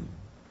protect him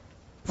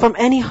from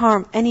any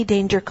harm, any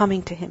danger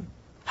coming to him.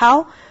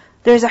 How?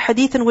 There's a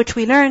hadith in which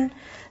we learn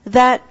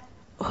that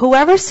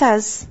whoever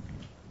says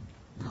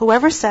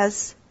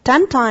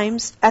 10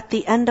 times at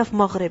the end of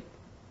Maghrib.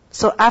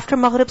 So after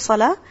Maghrib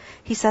Salah,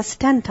 he says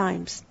 10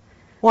 times.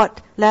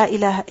 What? La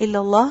ilaha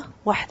illallah,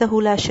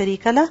 wahdahu la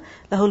sharika lah,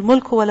 lahul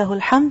mulku wa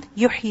lahul hamd,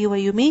 yuhyi wa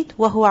yumit,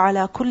 wa huwa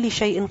ala kulli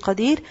shay'in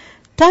qadir.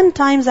 10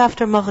 times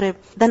after Maghrib.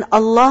 Then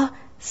Allah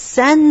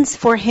sends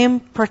for him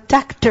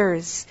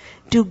protectors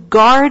to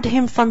guard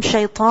him from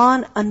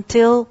shaitan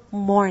until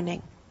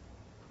morning.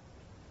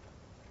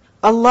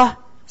 Allah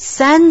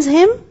sends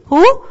him,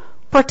 who?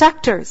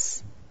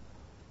 Protectors.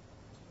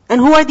 And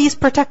who are these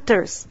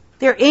protectors?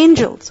 They're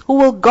angels who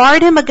will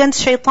guard him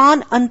against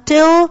shaitan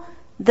until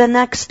the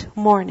next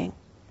morning.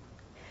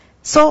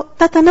 So,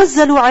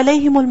 تَتَنَزَّلُ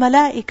عَلَيْهِمُ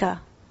الْمَلَائِكَةِ.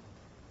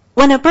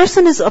 When a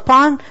person is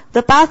upon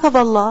the path of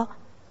Allah,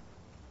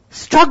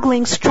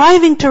 struggling,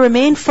 striving to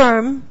remain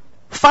firm,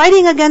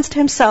 fighting against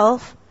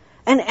himself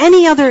and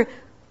any other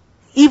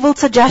evil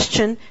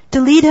suggestion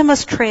to lead him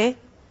astray,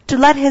 to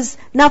let his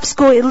nafs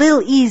go a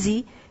little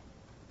easy.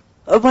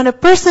 When a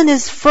person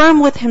is firm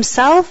with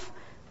himself,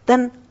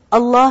 then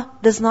Allah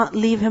does not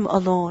leave him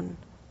alone.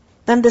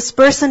 Then this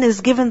person is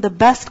given the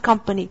best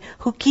company,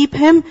 who keep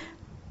him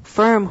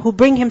firm, who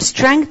bring him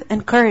strength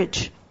and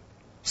courage,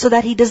 so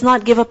that he does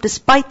not give up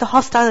despite the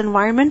hostile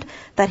environment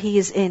that he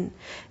is in.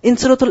 In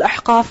Surah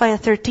Al-Ahqaf, ayah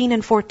 13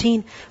 and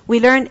 14, we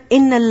learn,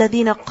 إِنَّ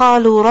الَّذِينَ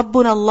قَالُوا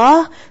رَبُّنَا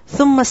اللَّهُ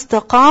ثُمَّ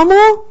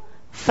اسْتَقَامُوا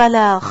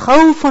فَلَا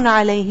خَوْفٌ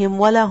عَلَيْهِمْ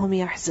وَلَا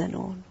هُمْ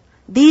يَحْزَنُونَ.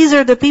 These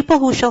are the people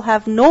who shall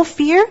have no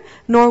fear,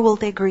 nor will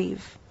they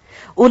grieve.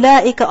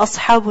 أُولَٰئِكَ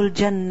أَصْحَابُ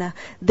الْجَنَّةِ.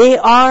 They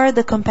are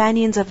the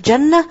companions of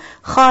Jannah,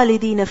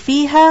 خَالِدِينَ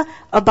فِيهَا,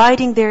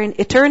 abiding therein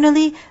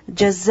eternally,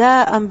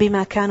 جَزَاءً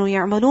بِمَا كَانُوا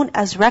يَعْمَلُونَ,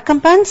 as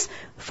recompense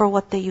for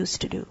what they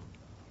used to do.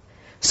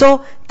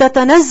 So,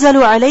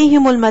 تَتَنَزَّلُ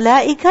عَلَيْهِمُ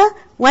الْمَلَائِكَةِ.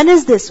 When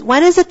is this?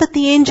 When is it that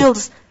the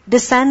angels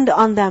descend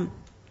on them?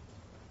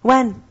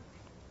 When?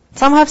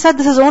 Some have said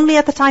this is only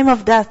at the time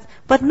of death.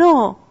 But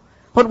no.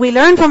 What we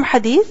learn from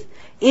hadith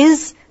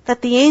is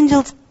that the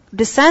angels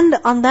descend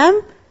on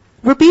them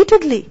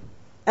repeatedly,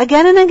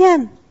 again and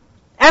again.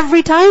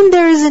 Every time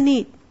there is a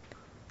need.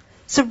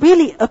 So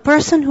really, a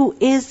person who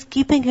is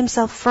keeping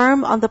himself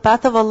firm on the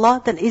path of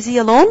Allah, then is he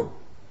alone?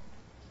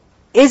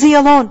 Is he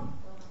alone?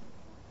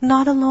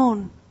 Not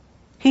alone.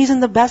 He's in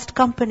the best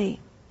company.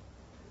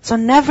 So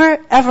never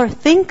ever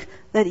think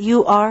that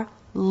you are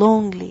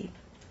lonely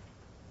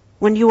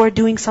when you are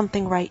doing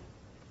something right.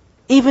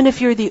 Even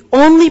if you're the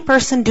only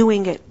person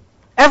doing it.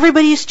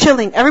 Everybody is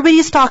chilling, everybody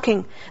is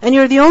talking, and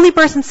you're the only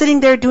person sitting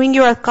there doing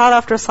your adhkar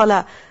after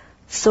salah.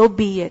 So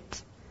be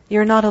it.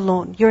 You're not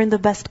alone. You're in the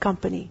best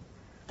company.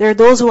 There are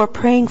those who are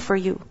praying for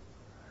you.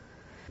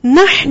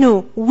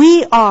 Nahnu,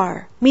 we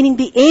are, meaning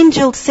the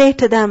angels say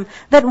to them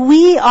that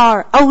we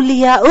are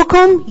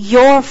awliya'ukum,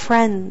 your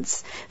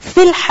friends.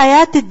 Fil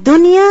hayat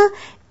dunya,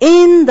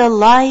 in the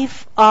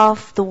life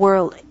of the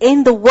world,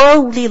 in the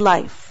worldly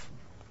life.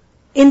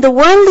 In the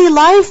worldly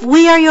life,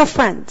 we are your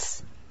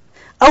friends.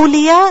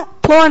 Awliya,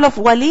 plural of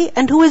wali,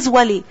 and who is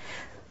wali?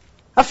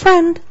 A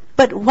friend,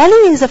 but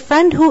wali is a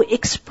friend who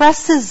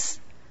expresses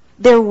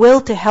their will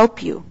to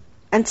help you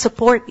and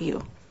support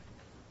you.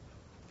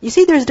 You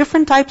see, there's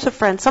different types of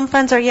friends. Some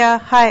friends are, yeah,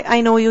 hi,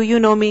 I know you, you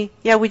know me.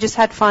 Yeah, we just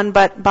had fun,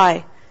 but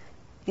bye.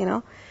 You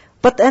know?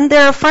 But then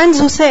there are friends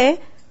who say,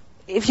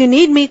 if you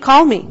need me,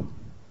 call me.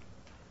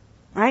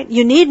 Right?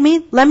 You need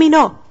me, let me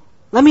know.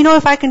 Let me know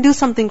if I can do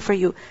something for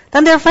you.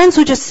 Then there are friends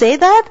who just say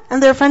that,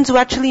 and there are friends who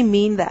actually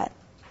mean that.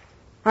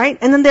 Right?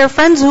 And then there are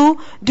friends who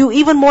do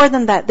even more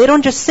than that. They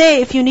don't just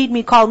say, if you need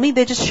me, call me.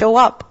 They just show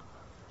up.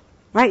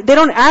 Right? They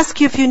don't ask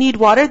you if you need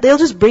water. They'll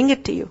just bring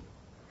it to you.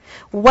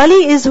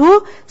 Wali is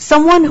who?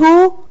 Someone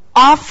who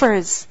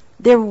offers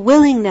their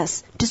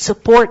willingness to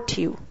support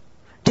you,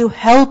 to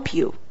help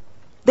you.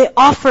 They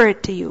offer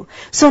it to you.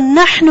 So,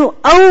 نَحْنُ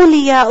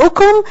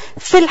أَوْلِيَاؤُكُمْ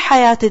فِي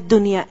الْحَيَاةِ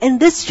الدُّنْيَا. And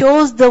this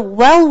shows the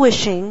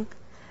well-wishing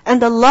and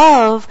the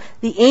love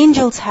the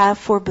angels have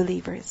for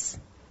believers.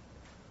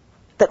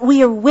 That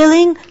we are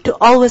willing to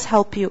always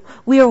help you.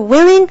 We are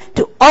willing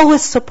to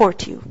always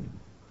support you.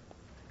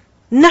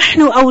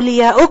 نَحْنُ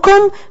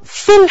أَوْلِيَاؤُكُمْ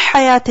فِي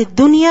الْحَيَاةِ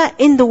الدُّنْيَا.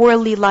 In the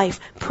worldly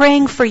life.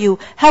 Praying for you,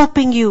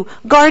 helping you,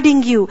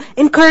 guarding you,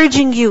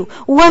 encouraging you.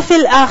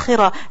 وَفِي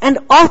الْآخِرَةِ. And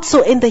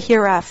also in the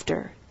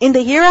hereafter. In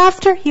the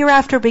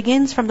hereafter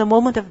begins from the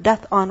moment of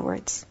death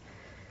onwards.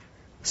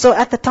 So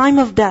at the time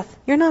of death,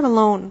 you're not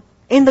alone.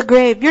 In the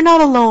grave, you're not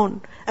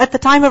alone. At the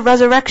time of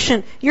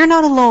resurrection, you're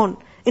not alone.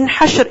 In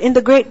Hashr, in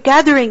the great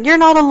gathering, you're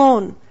not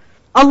alone.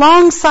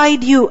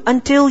 Alongside you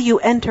until you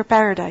enter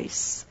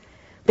paradise.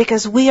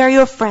 Because we are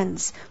your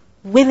friends,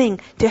 willing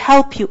to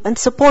help you and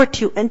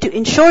support you and to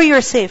ensure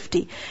your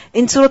safety.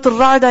 In Surah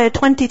Al-Ra'd, ayah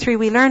 23,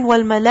 we learn,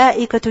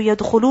 وَالْمَلَائِكَةُ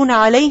يَدْخُلُونَ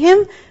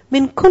عَلَيْهِمْ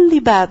مِنْ كُلِّ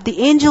بَابٍ.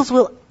 The angels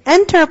will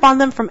enter upon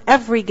them from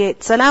every gate.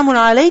 Salamun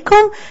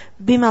alaykum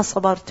bima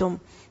sabartum.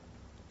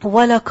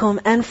 Walakum,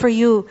 and for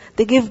you.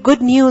 They give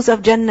good news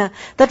of Jannah.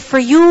 That for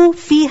you,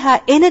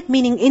 fiha, in it,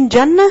 meaning in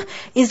Jannah,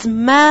 is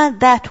ma,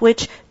 that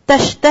which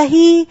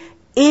tashtahi,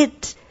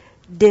 it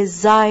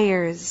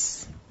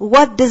desires.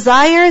 What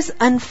desires?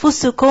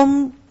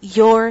 Anfusukum,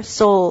 your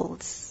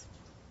souls.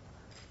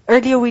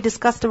 Earlier we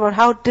discussed about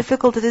how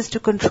difficult it is to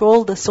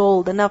control the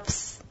soul, the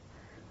nafs.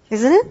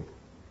 Isn't it?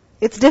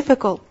 It's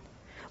difficult.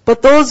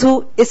 But those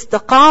who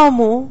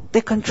istaqamu,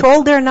 they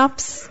control their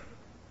nafs.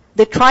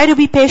 They try to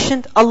be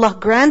patient, Allah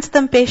grants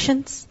them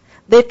patience.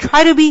 They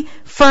try to be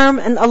firm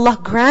and Allah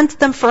grants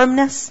them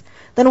firmness.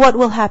 Then what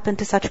will happen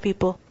to such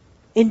people?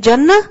 In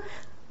Jannah,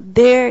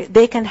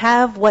 they can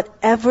have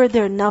whatever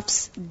their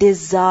nafs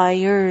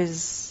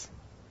desires.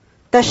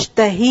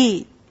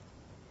 Tashtahi.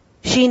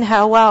 Sheen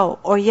hawaw,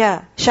 or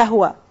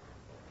shahwa.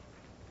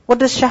 What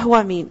does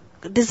shahwa mean?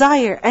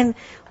 Desire. And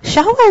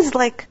shahwa is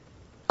like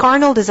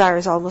carnal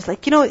desires almost.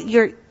 Like,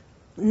 your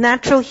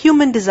natural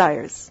human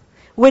desires.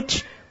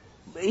 Which,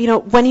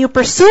 when you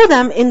pursue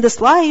them in this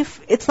life,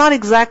 it's not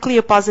exactly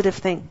a positive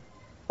thing.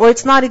 Or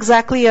it's not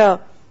exactly a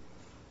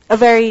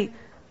very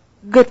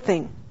good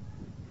thing.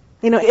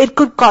 It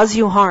could cause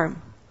you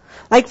harm.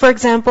 Like for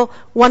example,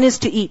 one is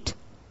to eat.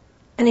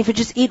 And if you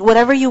just eat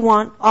whatever you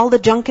want, all the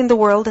junk in the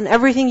world and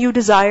everything you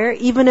desire,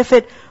 even if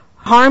it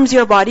harms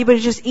your body, but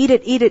you just eat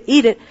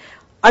it,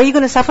 are you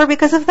going to suffer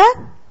because of that?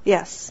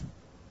 Yes.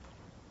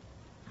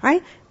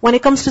 Right? When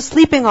it comes to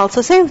sleeping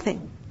also, same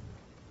thing.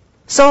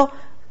 So,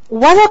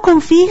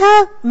 وَلَكُمْ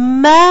فِيهَا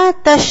مَا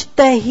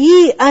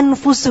تَشْتَهِي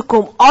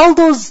أَنفُسُكُمْ. All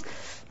those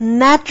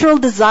natural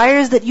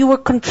desires that you were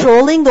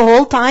controlling the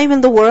whole time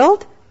in the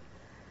world,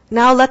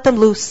 now let them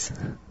loose.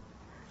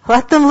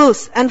 Let them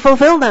loose and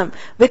fulfill them.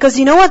 Because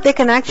you know what? They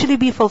can actually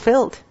be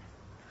fulfilled.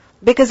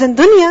 Because in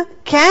dunya,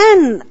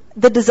 can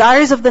the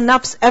desires of the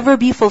nafs ever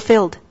be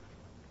fulfilled?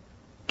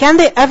 Can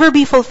they ever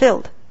be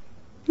fulfilled?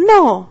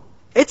 No.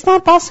 It's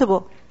not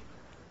possible.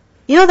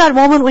 You know that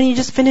moment when you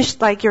just finished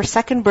like your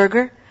second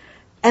burger,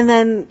 and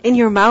then in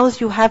your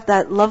mouth you have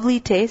that lovely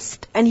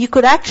taste, and you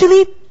could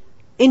actually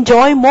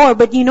enjoy more,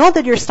 but you know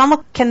that your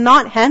stomach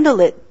cannot handle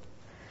it.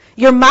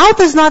 Your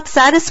mouth is not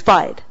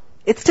satisfied.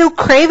 It's still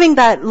craving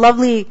that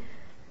lovely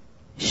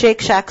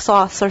Shake Shack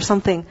sauce or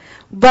something.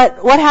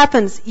 But what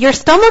happens? Your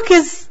stomach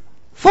is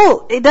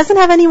full. It doesn't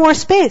have any more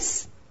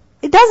space.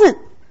 It doesn't.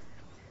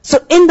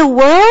 So in the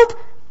world,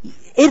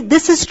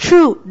 this is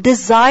true.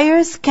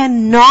 Desires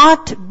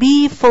cannot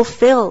be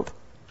fulfilled.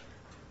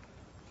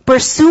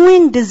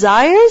 Pursuing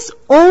desires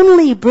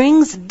only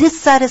brings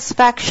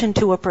dissatisfaction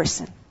to a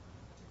person.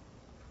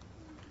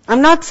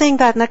 I'm not saying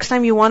that next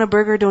time you want a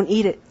burger, don't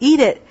eat it.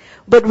 Eat it.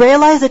 But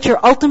realize that your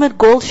ultimate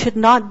goal should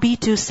not be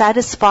to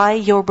satisfy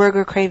your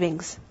burger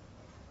cravings.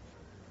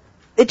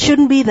 It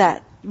shouldn't be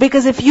that.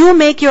 Because if you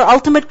make your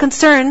ultimate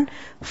concern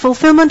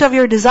fulfillment of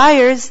your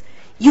desires,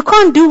 you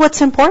can't do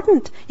what's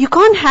important. You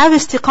can't have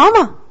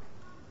istiqamah.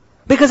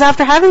 Because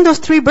after having those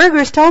 3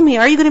 burgers, tell me,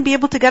 are you going to be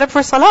able to get up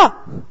for salah?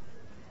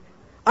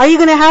 Are you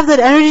going to have that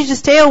energy to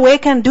stay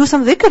awake and do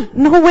some dhikr?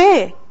 No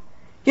way.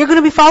 You're going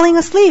to be falling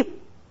asleep.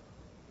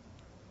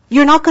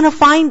 You're not going to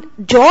find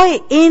joy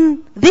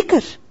in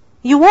dhikr.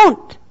 You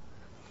won't.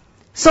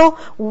 So,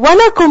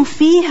 وَلَكُمْ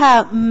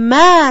فِيهَا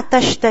مَا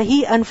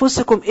تَشْتَهِي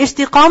أَنفُسُكُمْ.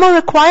 Istiqamah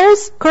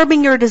requires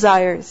curbing your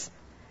desires.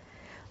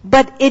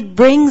 But it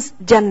brings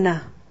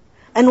Jannah.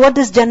 And what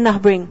does Jannah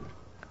bring?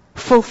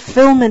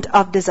 Fulfillment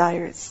of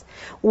desires.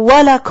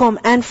 وَلَكُمْ,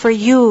 and for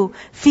you,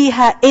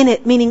 فِيهَا, in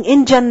it, meaning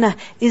in Jannah,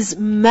 is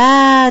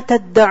مَا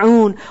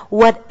تَدَّعُونَ,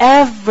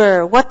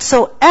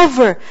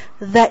 whatsoever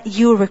that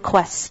you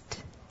request.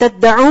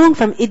 تَدَّعُونَ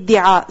from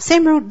iddi'a.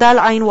 Same root, dal,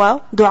 ayn,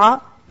 waw,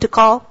 dua, to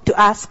call, to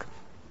ask.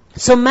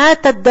 So مَا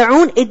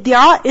تَدَّعُونَ,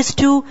 iddi'a is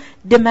to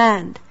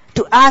demand,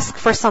 to ask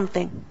for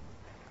something.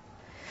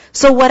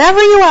 So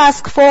whatever you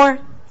ask for,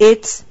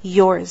 it's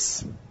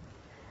yours.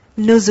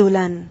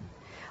 Nuzulan.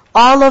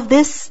 All of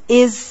this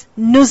is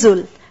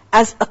nuzul,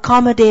 as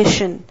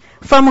accommodation.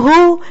 From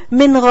who?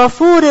 Min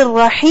ghafurir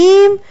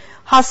rahim,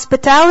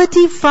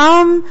 hospitality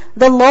from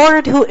the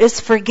Lord who is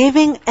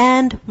forgiving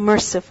and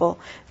merciful.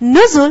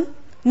 Nuzul,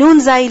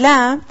 nun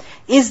zailam,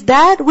 is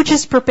that which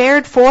is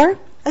prepared for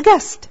a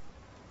guest.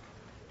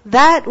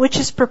 That which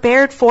is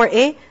prepared for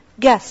a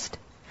guest.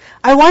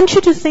 I want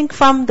you to think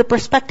from the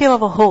perspective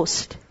of a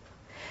host.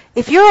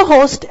 If you're a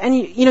host and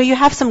you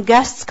have some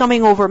guests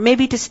coming over,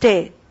 maybe to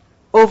stay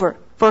over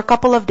for a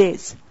couple of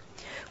days,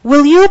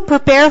 will you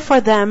prepare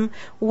for them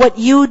what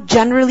you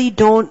generally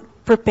don't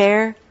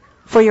prepare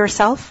for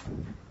yourself?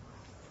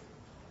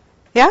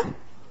 Yeah?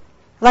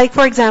 Like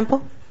for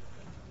example?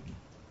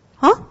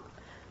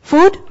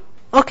 Food?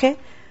 Okay.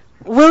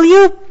 Will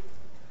you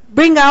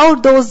bring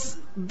out those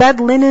bed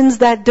linens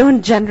that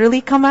don't generally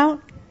come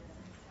out?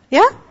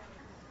 Yeah?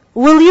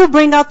 Will you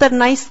bring out that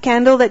nice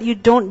candle that you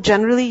don't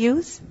generally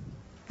use?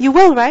 You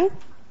will, right?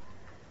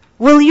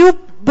 Will you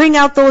bring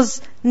out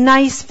those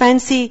nice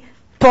fancy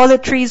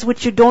toiletries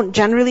which you don't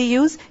generally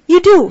use?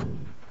 You do.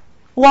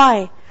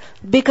 Why?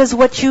 Because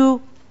what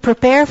you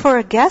prepare for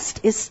a guest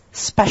is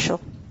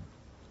special.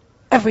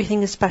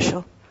 Everything is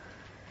special.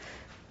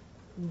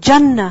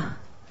 Jannah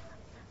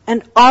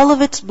and all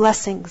of its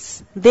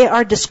blessings, they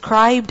are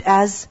described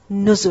as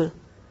nuzul,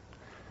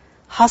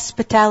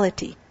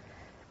 hospitality.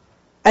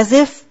 As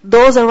if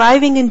those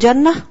arriving in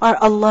Jannah are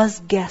Allah's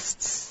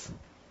guests.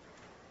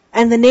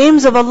 And the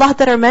names of Allah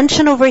that are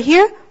mentioned over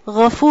here,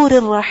 Ghafoor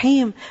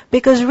Rahim.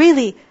 Because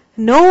really,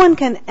 no one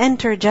can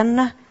enter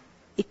Jannah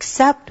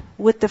except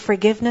with the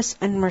forgiveness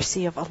and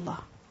mercy of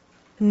Allah.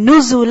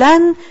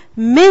 Nuzulan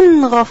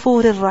min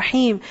Ghafoor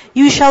Rahim.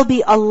 You shall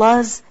be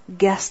Allah's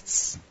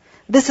guests.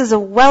 This is a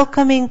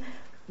welcoming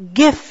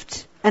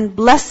gift and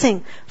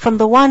blessing from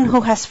the one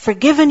who has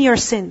forgiven your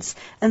sins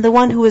and the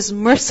one who is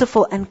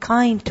merciful and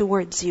kind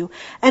towards you.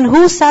 And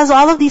who says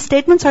all of these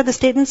statements are the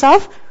statements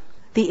of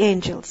the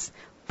angels.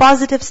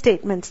 Positive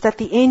statements that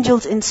the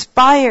angels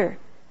inspire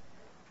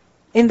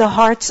in the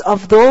hearts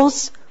of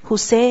those who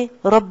say,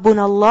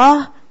 Rabbuna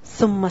Allah,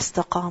 thumma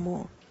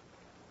istaqamu.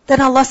 Then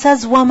Allah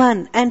says,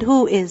 Waman, and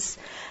who is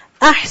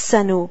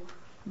ahsanu,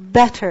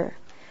 better,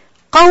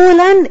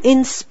 qawlan,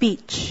 in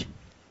speech.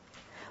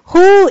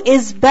 Who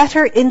is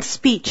better in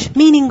speech?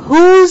 Meaning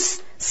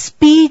whose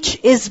speech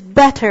is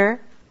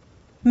better,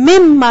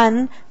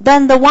 mimman,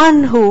 than the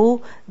one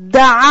who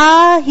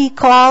da'a, he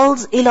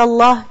calls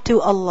ilallah,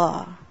 to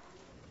Allah.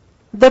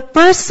 The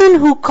person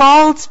who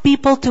calls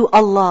people to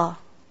Allah,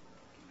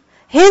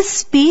 his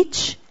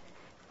speech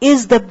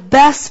is the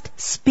best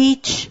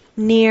speech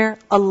near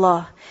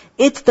Allah.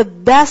 It's the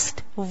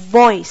best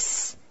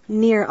voice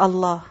near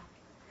Allah.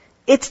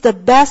 It's the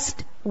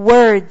best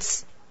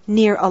words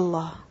near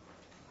Allah.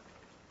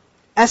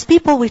 As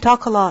people, we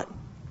talk a lot,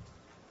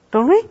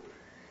 don't we?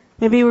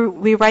 Maybe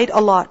we write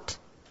a lot.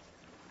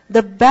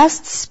 The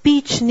best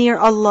speech near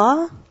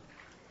Allah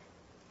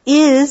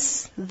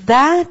is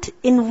that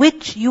in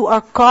which you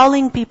are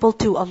calling people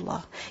to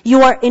Allah.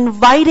 You are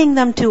inviting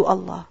them to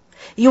Allah.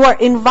 You are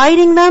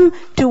inviting them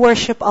to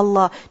worship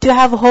Allah, to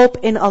have hope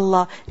in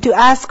Allah, to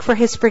ask for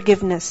His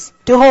forgiveness,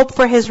 to hope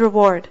for His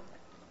reward,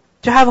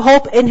 to have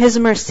hope in His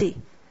mercy.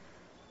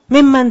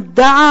 مِمَّنْ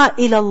دَعَا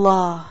إِلَى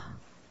اللَّهِ.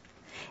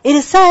 It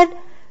is said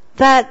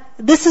that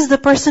this is the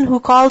person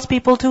who calls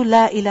people to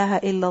La ilaha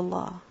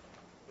illallah,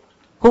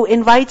 who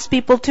invites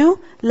people to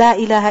La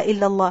ilaha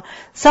illallah.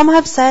 Some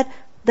have said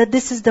that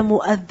this is the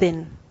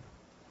mu'adhin.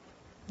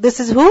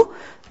 This is who?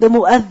 The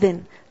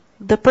mu'adhin.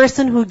 The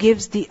person who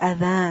gives the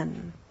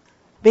adhan.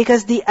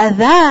 Because the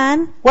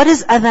adhan, what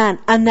is adhan?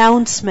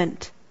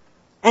 Announcement.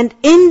 And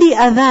in the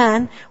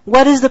adhan,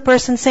 what is the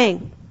person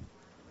saying?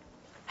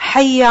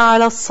 Hayya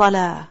ala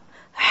salah.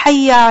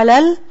 Hayya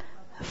ala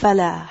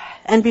falah.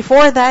 And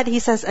before that, he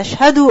says,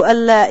 Ashhadu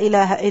an la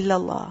ilaha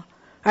illallah.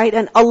 Right?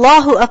 And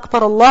Allahu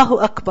Akbar, Allahu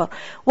Akbar.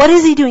 What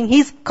is he doing?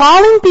 He's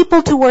calling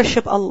people to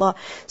worship Allah.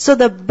 So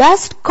the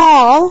best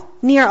call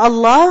near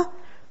Allah,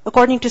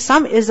 according to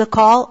some, is the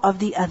call of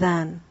the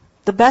adhan.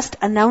 The best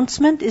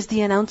announcement is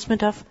the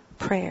announcement of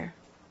prayer.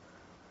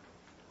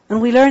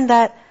 And we learn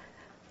that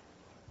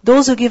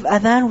those who give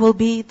adhan will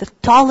be the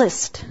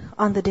tallest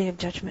on the Day of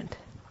Judgment.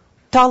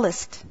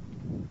 Tallest.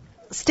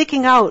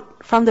 Sticking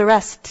out from the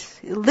rest.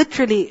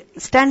 Literally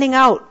standing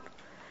out.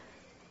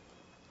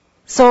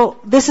 So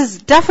this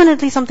is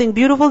definitely something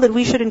beautiful that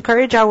we should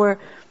encourage our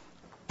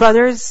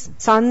brothers,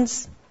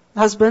 sons,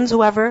 husbands,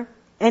 whoever,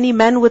 any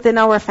men within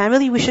our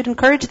family, we should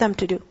encourage them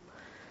to do.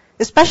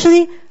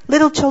 Especially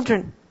little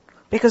children.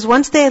 Because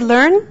once they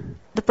learn,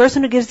 the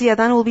person who gives the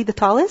adhan will be the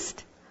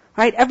tallest.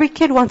 Right? Every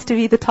kid wants to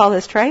be the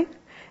tallest, right?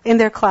 In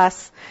their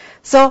class.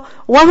 So,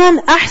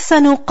 وَمَنْ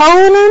أَحْسَنُ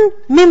قَوْلًا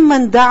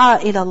مِمَّنْ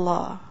دَعَا إِلَى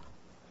اللَّهِ.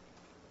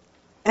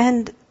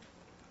 And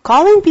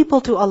calling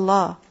people to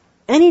Allah,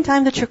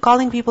 anytime that you're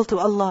calling people to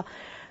Allah,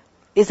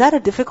 is that a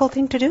difficult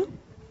thing to do?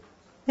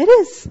 It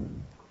is.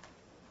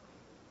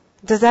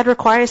 Does that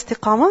require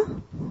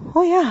istiqamah?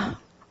 Oh yeah.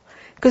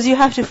 Because you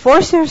have to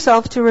force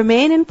yourself to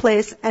remain in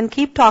place and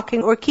keep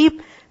talking or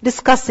keep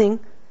discussing,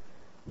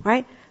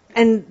 right?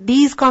 And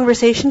these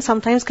conversations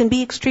sometimes can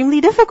be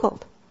extremely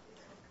difficult.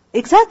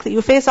 Exactly.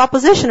 You face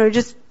opposition or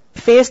just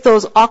face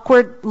those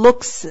awkward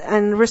looks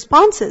and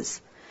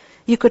responses.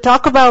 You could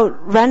talk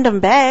about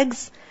random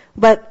bags,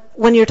 but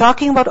when you're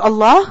talking about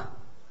Allah,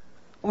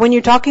 when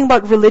you're talking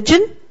about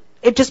religion,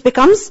 it just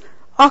becomes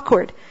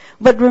awkward.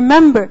 But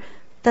remember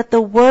that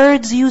the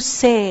words you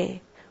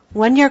say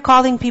when you're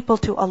calling people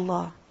to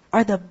Allah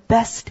are the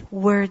best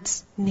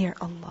words near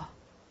Allah.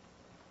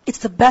 It's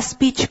the best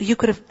speech you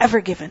could have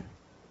ever given.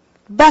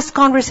 Best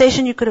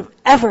conversation you could have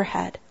ever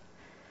had.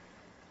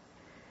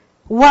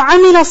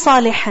 وَعَمِلَ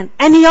صَالِحًا.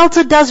 And he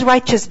also does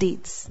righteous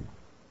deeds.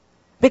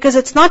 Because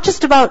it's not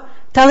just about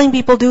telling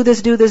people do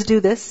this, do this, do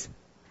this.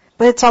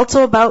 But it's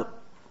also about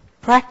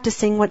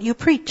practicing what you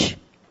preach.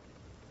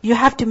 You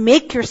have to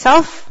make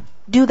yourself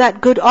do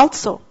that good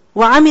also.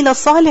 وَعَمِلَ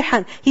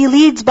صَالِحًا. He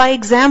leads by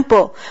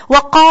example.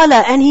 وَقَالَ.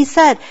 And he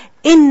said,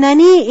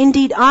 إِنَّنِي.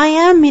 Indeed I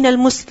am مِنَ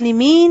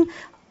الْمُسْلِمِينَ.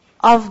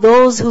 Of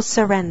those who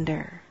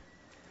surrender.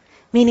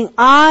 Meaning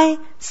I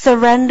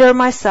surrender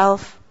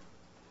myself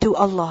to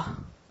Allah,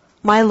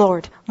 my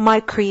Lord, my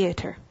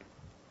Creator.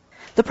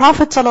 The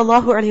Prophet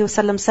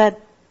ﷺ said,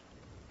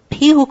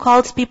 he who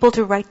calls people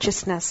to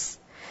righteousness,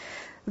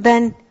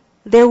 then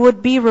there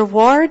would be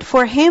reward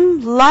for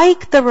him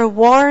like the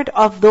reward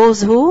of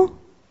those who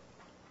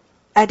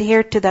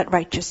adhere to that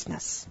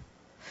righteousness.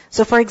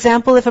 So for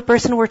example, if a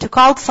person were to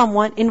call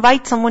someone,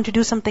 invite someone to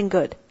do something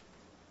good,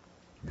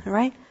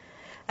 alright?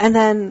 And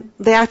then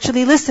they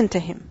actually listen to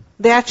him.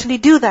 They actually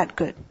do that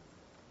good.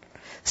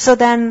 So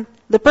then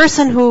the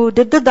person who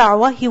did the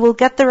da'wah, he will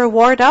get the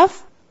reward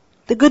of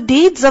the good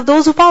deeds of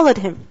those who followed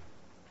him.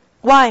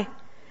 Why?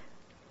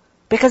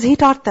 Because he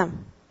taught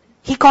them.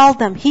 He called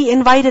them. He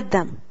invited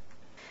them.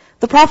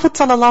 The Prophet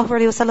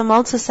ﷺ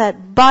also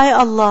said, by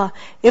Allah,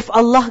 if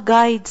Allah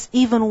guides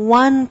even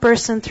one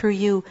person through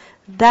you,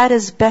 that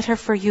is better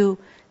for you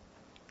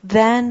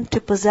than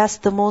to possess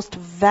the most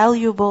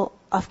valuable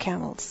of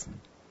camels.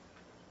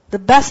 The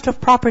best of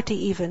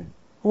property even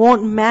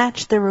won't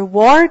match the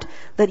reward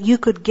that you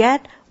could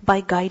get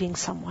by guiding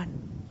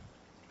someone.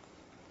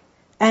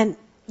 And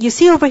you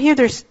see over here,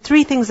 there's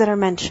 3 things that are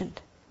mentioned.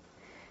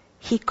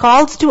 He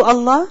calls to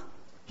Allah,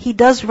 he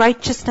does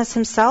righteousness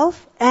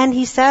himself, and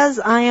he says,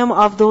 I am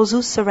of those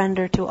who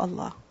surrender to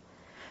Allah.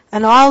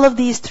 And all of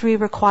these 3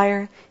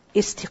 require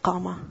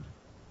istiqamah.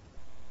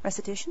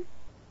 Recitation.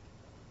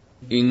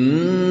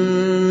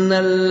 إن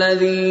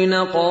الذين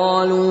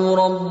قالوا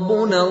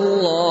ربنا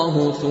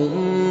الله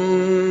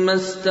ثم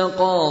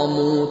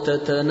استقاموا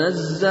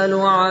تتنزل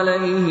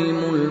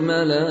عليهم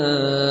الملائكة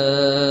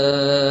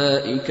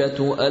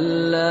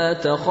ألا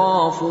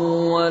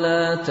تخافوا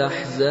ولا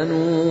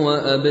تحزنوا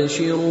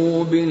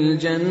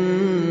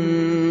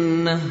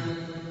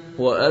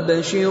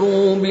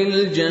وأبشروا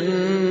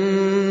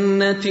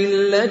بالجنة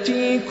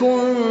التي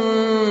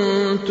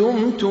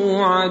كنتم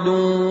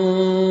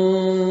توعدون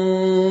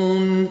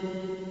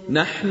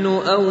نحن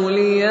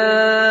أولياؤكم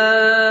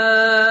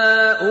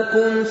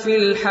في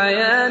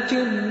الحياة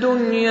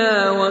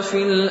الدنيا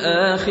وفي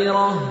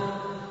الآخرة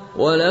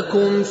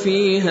ولكم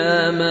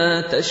فيها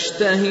ما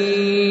تشتهي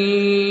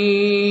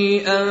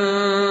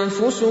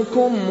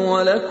أنفسكم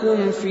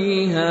ولكم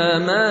فيها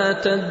ما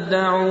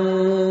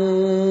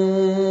تدعون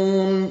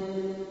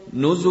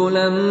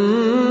نزلا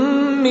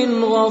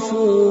من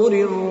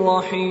غفور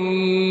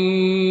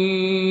رحيم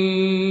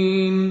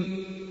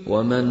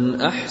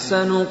ومن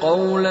أحسن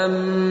قولا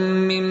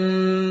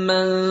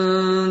ممن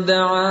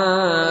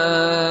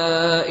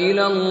دعا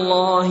إلى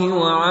الله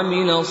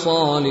وعمل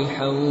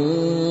صالحا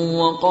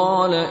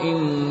وقال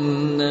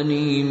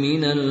إنني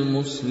من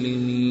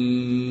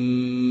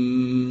المسلمين